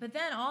wait, but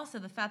then also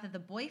the fact that the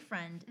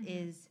boyfriend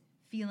is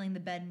feeling the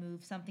bed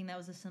move, something that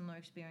was a similar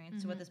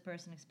experience to what this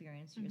person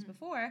experienced years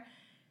before,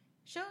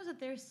 shows that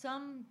there's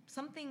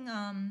something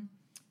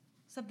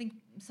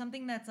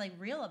that's,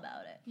 real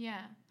about it.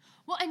 Yeah.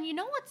 Well, and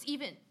what's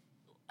even...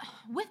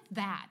 With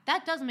that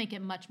does make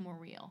it much more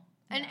real.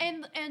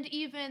 And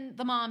even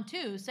the mom,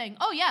 too, saying,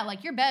 oh, yeah,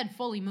 your bed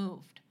fully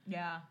moved.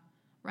 Yeah.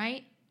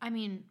 Right? I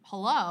mean,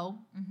 hello?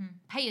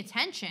 Pay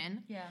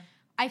attention. Yeah.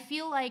 I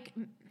feel like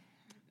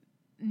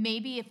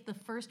maybe if the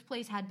first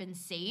place had been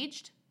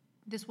saged,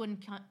 this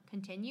wouldn't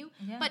continue.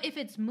 Yeah. But if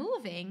it's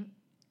moving,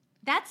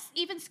 that's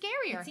even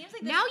scarier. It seems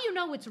like now you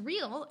know it's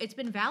real. It's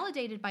been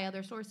validated by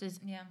other sources.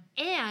 Yeah.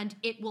 And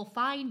it will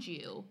find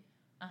you.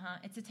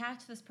 It's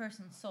attached to this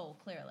person's soul,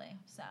 clearly.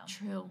 So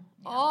True.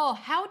 Yeah. Oh,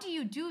 how do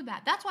you do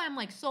that? That's why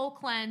I'm soul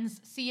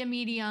cleanse, see a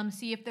medium,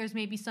 see if there's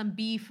maybe some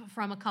beef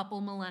from a couple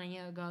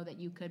millennia ago that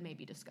you could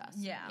maybe discuss.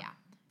 Yeah.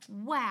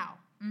 Wow.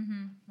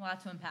 A lot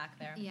to unpack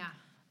there. Yeah.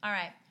 All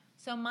right.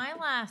 So my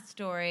last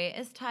story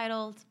is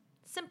titled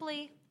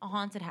simply A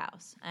Haunted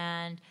House,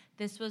 and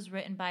this was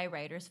written by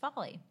Writer's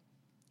Folly.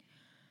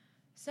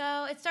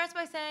 So it starts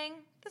by saying,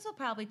 this will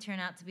probably turn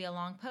out to be a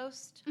long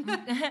post.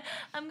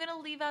 I'm going to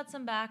leave out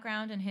some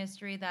background and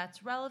history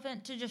that's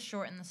relevant to just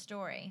shorten the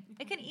story.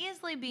 It could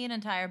easily be an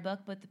entire book,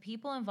 but the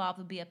people involved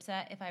would be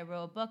upset if I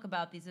wrote a book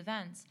about these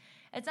events.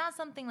 It's not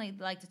something they'd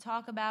like to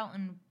talk about,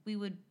 and we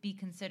would be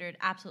considered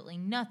absolutely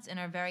nuts in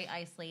our very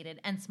isolated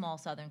and small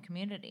southern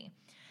community.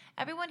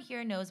 Everyone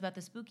here knows about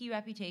the spooky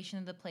reputation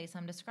of the place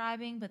I'm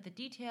describing, but the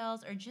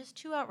details are just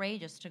too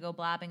outrageous to go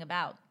blabbing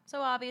about. So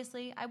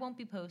obviously, I won't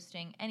be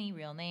posting any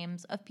real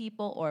names of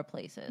people or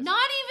places.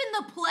 Not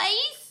even the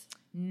place?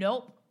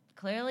 Nope.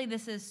 Clearly,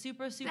 this is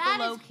super That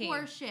low-key. is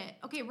horseshit.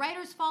 Okay,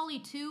 Writer's Folly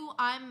 2,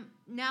 I'm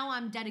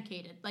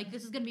dedicated.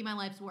 This is going to be my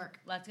life's work.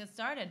 Let's get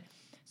started.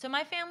 So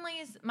my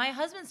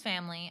husband's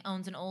family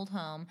owns an old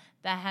home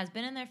that has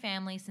been in their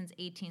family since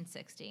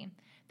 1860.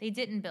 They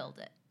didn't build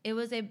it. It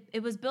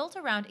was built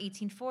around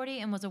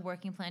 1840 and was a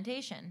working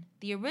plantation.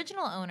 The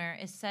original owner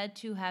is said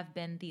to have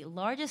been the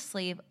largest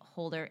slave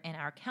holder in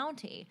our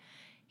county.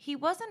 He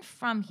wasn't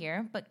from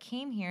here, but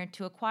came here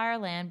to acquire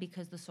land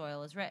because the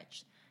soil is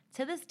rich.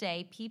 To this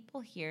day,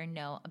 people here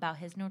know about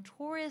his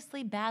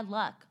notoriously bad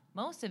luck,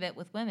 most of it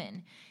with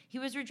women. He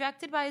was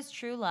rejected by his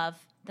true love,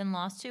 then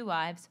lost 2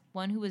 wives,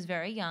 one who was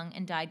very young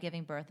and died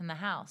giving birth in the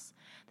house.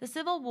 The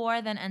Civil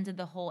War then ended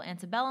the whole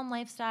antebellum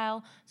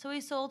lifestyle, so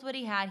he sold what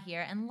he had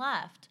here and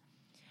left.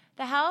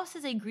 The house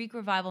is a Greek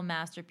Revival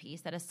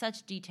masterpiece that has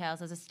such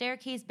details as a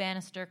staircase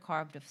banister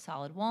carved of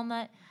solid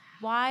walnut,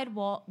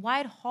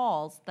 wide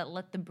halls that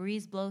let the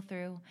breeze blow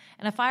through,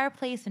 and a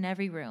fireplace in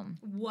every room.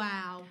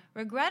 Wow.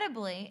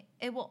 Regrettably,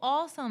 it will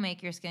also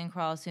make your skin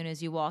crawl as soon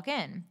as you walk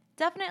in.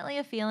 Definitely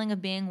a feeling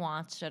of being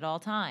watched at all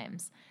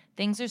times.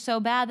 Things are so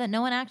bad that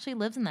no one actually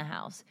lives in the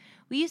house.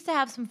 We used to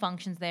have some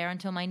functions there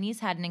until my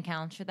niece had an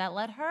encounter that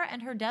led her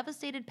and her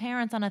devastated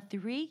parents on a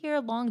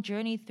 3-year-long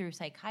journey through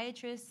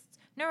psychiatrists,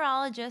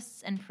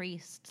 neurologists, and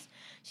priests.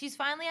 She's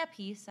finally at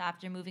peace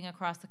after moving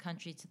across the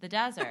country to the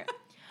desert.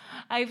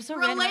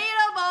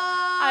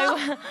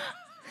 Relatable!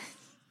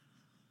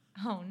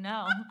 Oh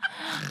no,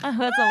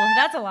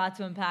 that's a lot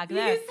to unpack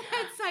there. You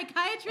said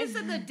psychiatrist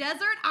in the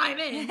desert? I'm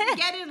in.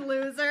 Get in,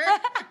 loser.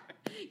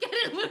 Get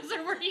in,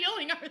 loser. We're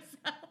healing ourselves.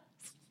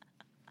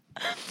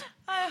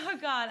 Oh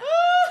God.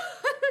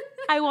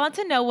 I want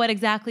to know what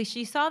exactly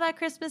she saw that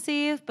Christmas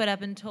Eve, but I've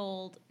been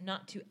told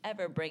not to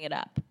ever bring it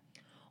up.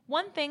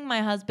 One thing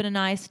my husband and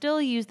I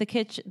still use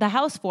the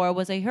house for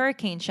was a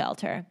hurricane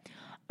shelter.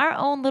 Our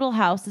own little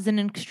house is in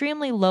an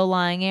extremely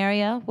low-lying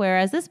area,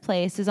 whereas this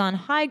place is on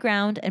high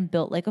ground and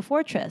built like a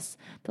fortress.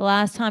 The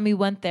last time we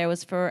went there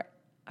was for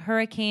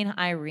Hurricane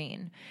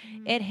Irene.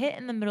 It hit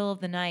in the middle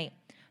of the night.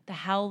 The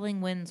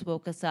howling winds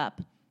woke us up,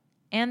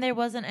 and there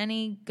wasn't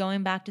any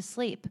going back to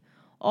sleep.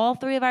 All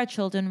 3 of our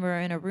children were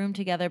in a room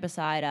together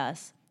beside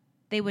us.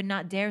 They would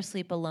not dare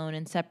sleep alone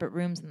in separate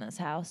rooms in this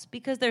house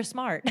because they're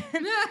smart.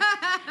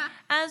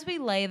 As we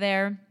lay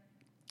there,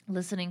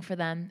 listening for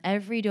them,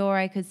 every door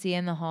I could see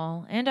in the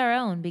hall, and our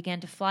own, began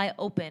to fly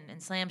open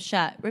and slam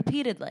shut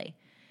repeatedly.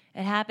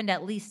 It happened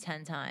at least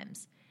 10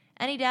 times.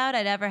 Any doubt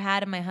I'd ever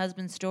had in my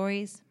husband's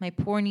stories, my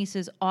poor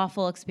niece's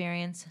awful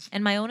experience,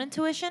 and my own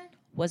intuition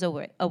was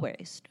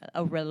erased.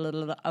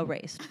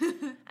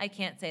 I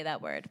can't say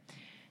that word.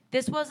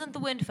 This wasn't the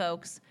wind,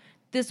 folks.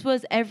 This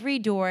was every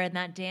door in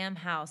that damn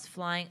house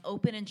flying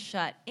open and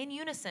shut in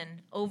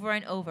unison over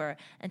and over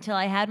until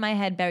I had my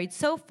head buried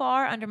so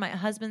far under my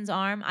husband's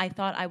arm I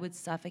thought I would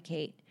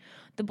suffocate.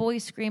 The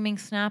boys screaming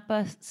snapped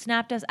us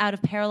out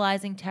of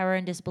paralyzing terror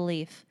and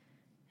disbelief.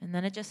 And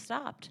then it just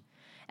stopped.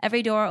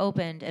 Every door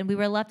opened, and we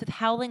were left with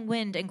howling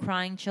wind and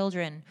crying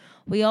children.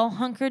 We all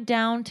hunkered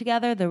down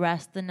together the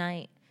rest of the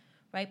night.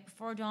 Right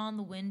before dawn,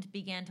 the wind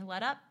began to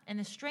let up, and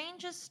the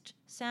strangest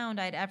sound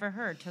I'd ever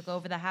heard took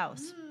over the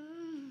house.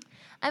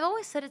 I've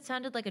always said it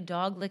sounded like a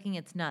dog licking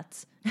its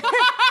nuts.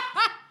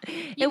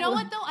 You know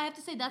what, though? I have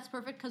to say that's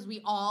perfect because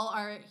we all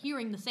are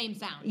hearing the same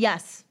sound.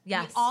 Yes. We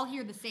all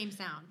hear the same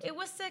sound. It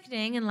was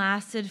sickening and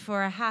lasted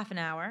for a half an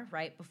hour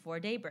right before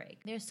daybreak.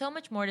 There's so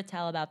much more to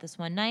tell about this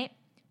one night,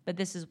 but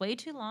this is way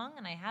too long,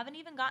 and I haven't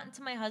even gotten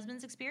to my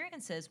husband's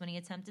experiences when he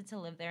attempted to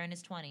live there in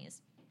his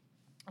 20s.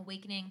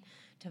 Awakening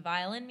to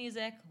violin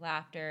music,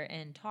 laughter,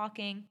 and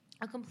talking.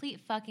 A complete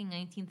fucking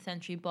 19th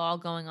century ball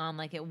going on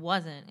like it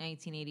wasn't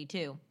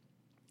 1982.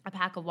 A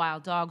pack of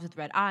wild dogs with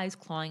red eyes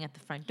clawing at the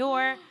front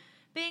door,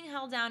 being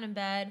held down in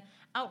bed,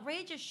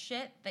 outrageous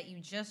shit that you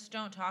just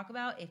don't talk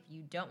about if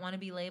you don't want to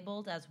be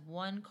labeled as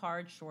one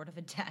card short of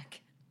a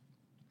deck.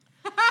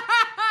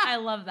 I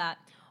love that.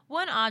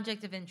 One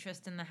object of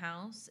interest in the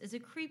house is a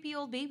creepy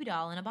old baby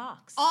doll in a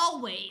box.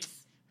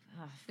 Always.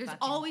 Ugh, There's fucking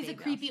always a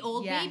baby creepy dolls.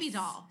 old Yes, baby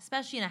doll.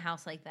 especially in a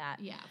house like that.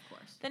 Yeah, of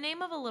course. The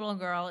name of a little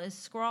girl is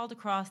scrawled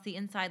across the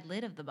inside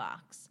lid of the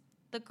box.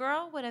 The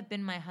girl would have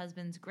been my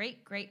husband's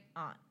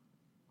great-great-aunt,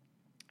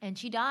 and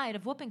she died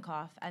of whooping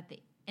cough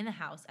in the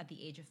house at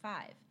the age of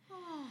 5.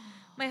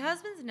 My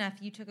husband's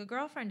nephew took a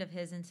girlfriend of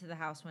his into the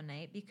house one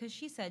night because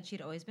she said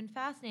she'd always been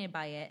fascinated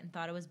by it and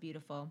thought it was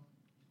beautiful.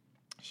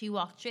 She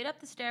walked straight up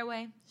the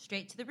stairway,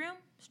 straight to the room,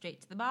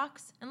 straight to the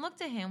box, and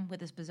looked at him with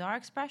this bizarre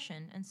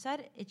expression and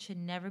said it should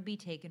never be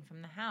taken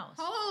from the house.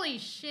 Holy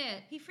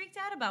shit. He freaked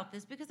out about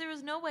this because there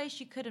was no way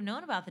she could have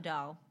known about the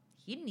doll.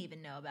 He didn't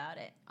even know about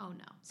it. Oh,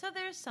 no. So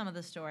there's some of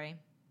the story.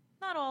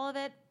 Not all of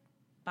it,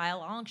 by a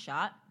long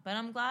shot, but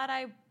I'm glad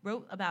I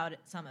wrote about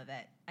some of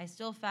it. I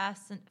still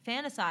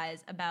fantasize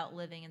about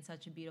living in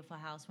such a beautiful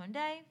house one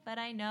day, but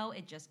I know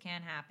it just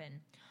can't happen.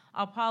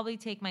 I'll probably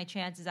take my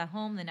chances at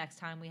home the next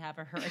time we have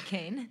a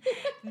hurricane.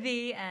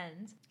 The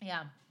end.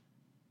 Yeah.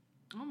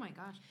 Oh, my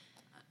gosh.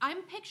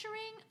 I'm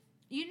picturing,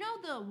 you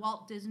know the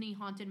Walt Disney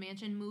Haunted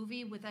Mansion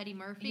movie with Eddie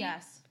Murphy?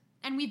 Yes.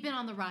 And we've been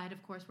on the ride,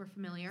 of course, we're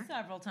familiar.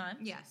 Several times.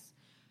 Yes.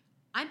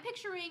 I'm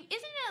picturing, isn't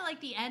it like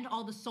the end,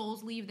 all the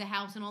souls leave the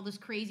house and all this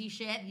crazy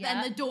shit,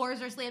 Yeah. and the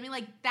doors are slamming?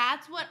 Like,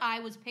 that's what I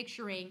was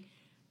picturing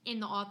in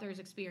the author's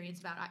experience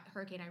about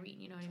Hurricane Irene,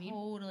 you know what I mean?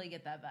 Totally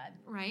get that vibe.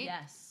 Right?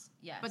 Yes.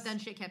 Yes. But then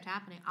shit kept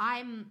happening.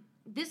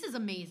 This is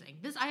amazing.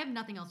 I have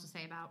nothing else to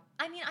say about.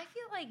 I mean, I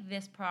feel like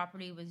this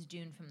property was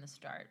doomed from the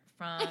start.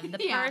 From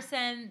the Yeah.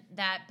 person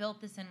that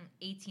built this in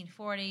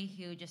 1840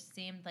 who just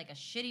seemed like a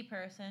shitty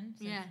person.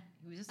 Yeah.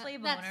 He was a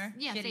slave That's- owner.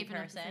 yeah, shitty safe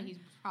enough to say person. he's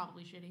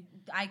probably shitty.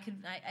 I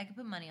could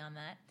put money on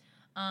that.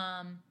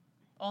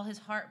 All his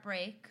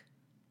heartbreak.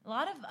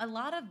 A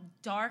lot of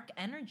dark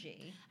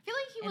energy. I feel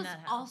like he in was that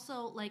house.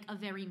 also like a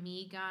very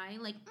me guy.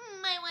 Like,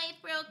 my wife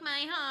broke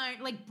my heart.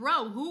 Like,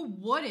 bro, who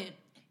wouldn't?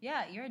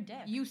 Yeah, you're a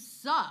dick. You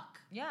suck.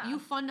 Yeah. You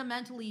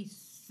fundamentally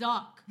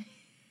suck.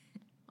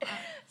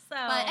 So,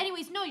 But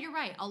anyways, no, you're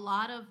right.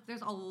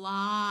 There's a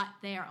lot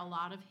there. A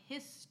lot of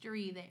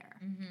history there.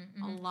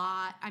 Mhm, A mhm.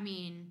 lot. I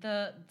mean,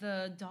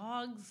 the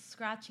dogs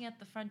scratching at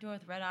the front door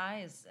with red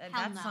eyes.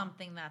 That's no.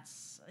 something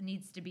that's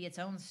needs to be its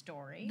own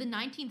story. the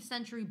 19th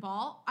century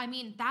ball, I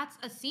mean, that's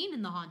a scene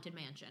in the Haunted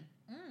Mansion,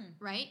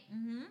 right?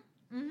 Mm-hmm.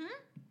 Mm-hmm.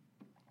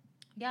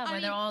 Yeah, I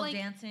where they're mean, all like,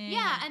 dancing.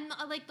 Yeah, and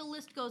like the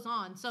list goes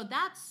on. So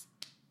that's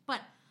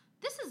But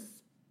this is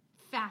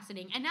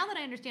fascinating. And now that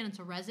I understand it's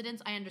a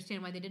residence, I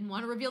understand why they didn't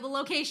want to reveal the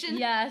location.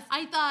 Yes.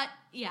 I thought,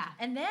 yeah.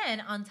 And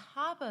then on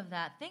top of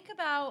that, think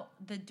about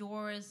the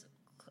doors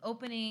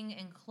opening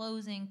and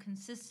closing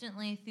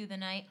consistently through the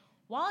night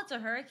while it's a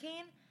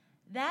hurricane.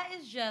 That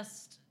is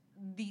just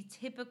the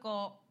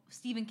typical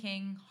Stephen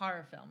King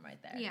horror film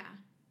right there. Yeah.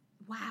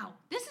 Wow.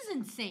 This is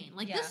insane.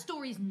 Like, this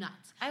story's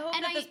nuts. I hope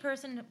that this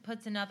person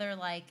puts another,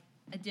 like,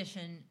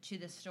 addition to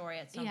this story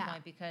at some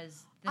point,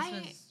 because this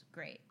was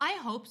great. I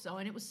hope so.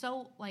 And it was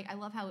so, like, I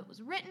love how it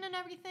was written and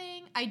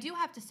everything. I do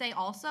have to say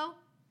also,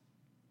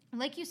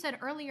 like you said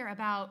earlier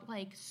about,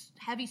 like,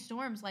 heavy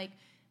storms, like,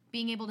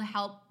 being able to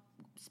help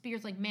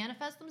spirits, like,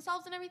 manifest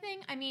themselves and everything.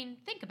 I mean,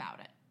 think about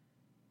it.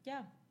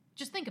 Yeah.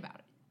 Just think about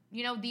it.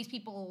 You know, these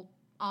people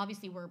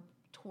obviously were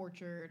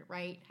tortured,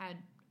 right? Had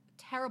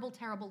terrible,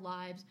 terrible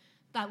lives.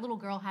 That little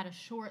girl had a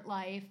short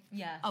life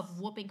of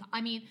whooping. I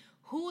mean,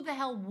 who the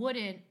hell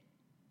wouldn't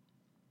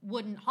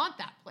haunt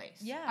that place?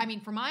 Yeah. I mean,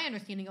 from my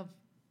understanding of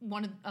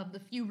one of the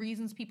few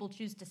reasons people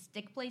choose to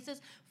stick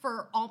places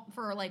for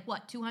like,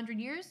 what, 200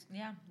 years?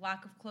 Yeah.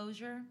 Lack of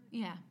closure.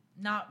 Yeah.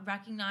 Not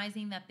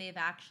recognizing that they've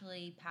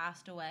actually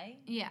passed away.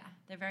 Yeah.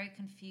 They're very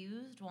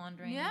confused,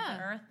 wandering the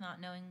earth,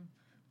 not knowing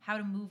how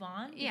to move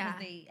on because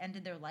they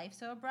ended their life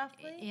so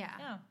abruptly.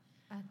 Yeah.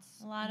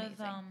 That's a lot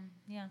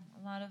amazing.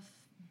 A lot of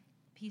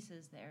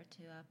pieces there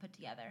to put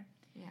together.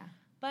 Yeah.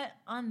 But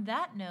on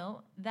that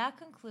note, that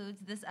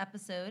concludes this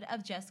episode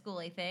of Just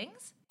Ghouly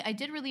Things. I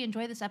did really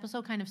enjoy this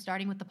episode, kind of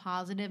starting with the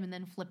positive and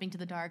then flipping to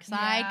the dark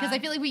side, because I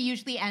feel like we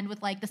usually end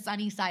with like the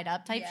sunny side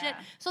up type shit.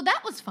 So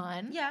that was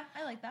fun. Yeah,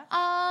 I like that.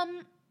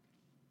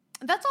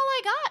 That's all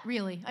I got,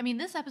 really. I mean,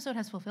 this episode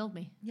has fulfilled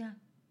me. Yeah.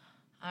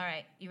 All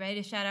right, you ready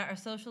to shout out our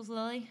socials,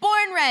 Lily?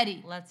 Born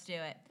ready. Let's do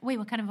it. Wait,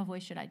 what kind of a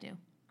voice should I do? I'm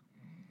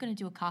gonna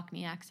do a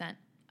Cockney accent.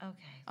 Okay,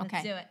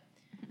 let's do it.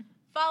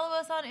 Follow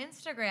us on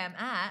Instagram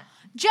at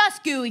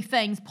Just Gooey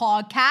Things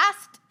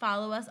Podcast.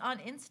 Follow us on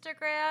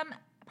Instagram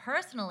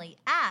personally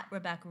at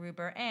Rebecca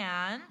Ruber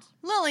and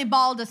Lily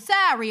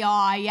Baldessari.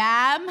 I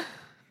am.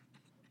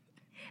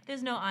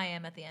 There's no I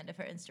am at the end of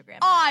her Instagram.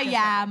 I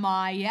am.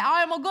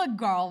 I'm a good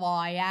girl.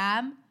 I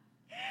am.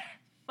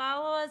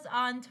 Follow us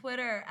on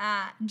Twitter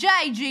at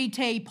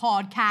JGT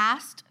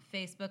Podcast.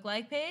 Facebook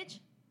like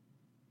page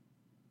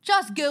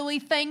Just Gooey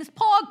Things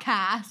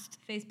Podcast.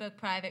 Facebook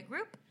private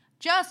group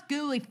Just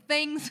Gooey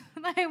Things.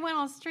 I went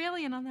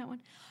Australian on that one.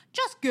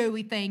 Just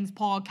Gooey Things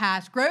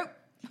Podcast group.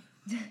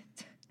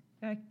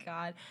 Oh,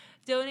 God.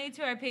 Donate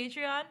to our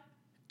Patreon.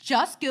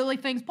 Just Gooey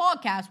Things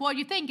Podcast. What do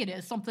you think it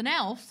is? Something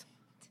else?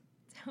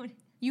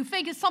 You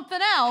think it's something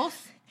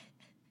else?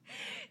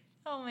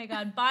 Oh, my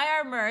God. Buy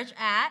our merch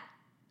at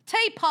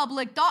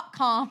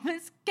tpublic.com.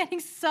 It's getting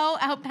so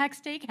Outback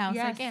Steakhouse.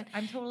 Yes, I can't.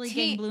 I'm totally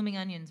getting Blooming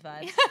Onions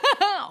vibes.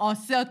 Or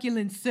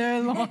succulent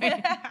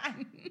sirloin.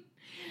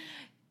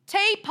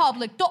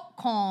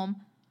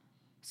 tpublic.com/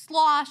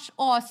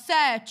 or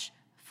search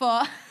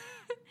for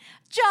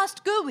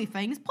Just Gooey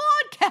Things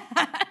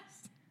Podcast.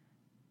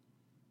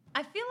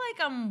 I feel like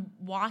I'm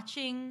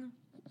watching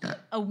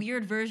a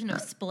weird version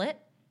of Split.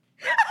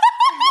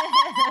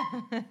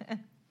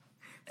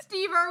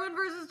 Steve Irwin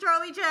versus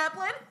Charlie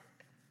Chaplin.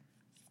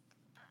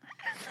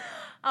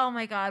 Oh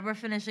my God, we're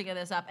finishing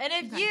this up. And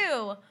if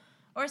you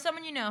or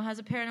someone you know has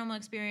a paranormal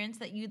experience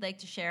that you'd like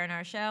to share in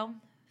our show,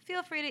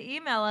 feel free to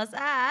email us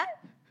at...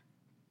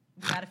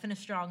 We gotta finish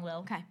strong, Lil.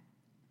 Okay.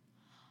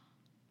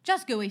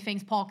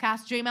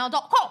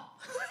 JustGooeyThingsPodcast@gmail.com.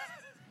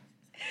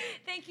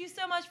 Thank you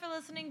so much for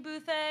listening, Boo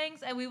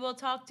Thangs, and we will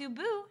talk to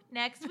Boo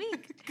next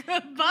week.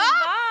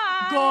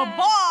 Goodbye.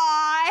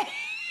 Goodbye.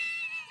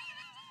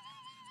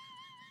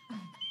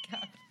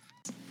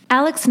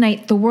 Alex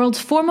Knight, the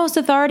world's foremost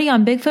authority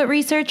on Bigfoot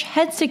research,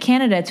 heads to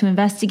Canada to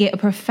investigate a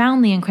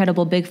profoundly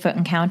incredible Bigfoot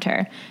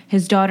encounter.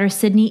 His daughter,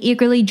 Sydney,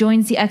 eagerly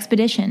joins the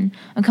expedition.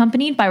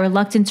 Accompanied by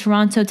reluctant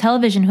Toronto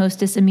television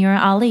hostess Amira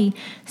Ali,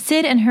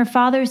 Sid and her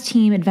father's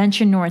team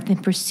adventure north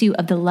in pursuit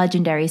of the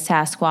legendary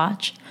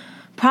Sasquatch.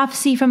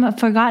 Prophecy from a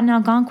forgotten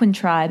Algonquin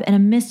tribe and a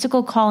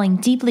mystical calling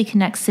deeply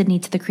connects Sydney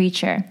to the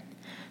creature.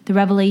 The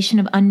revelation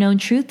of unknown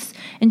truths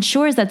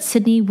ensures that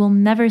Sydney will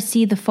never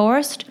see the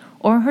forest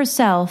or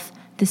herself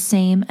the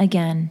same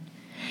again.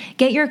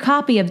 Get your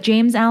copy of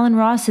James Allen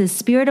Ross's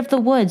Spirit of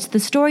the Woods, the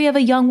story of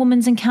a young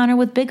woman's encounter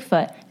with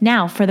Bigfoot,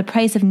 now for the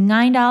price of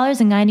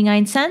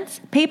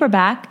 $9.99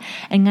 paperback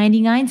and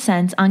 99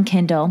 cents on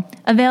Kindle.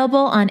 Available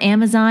on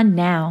Amazon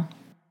now.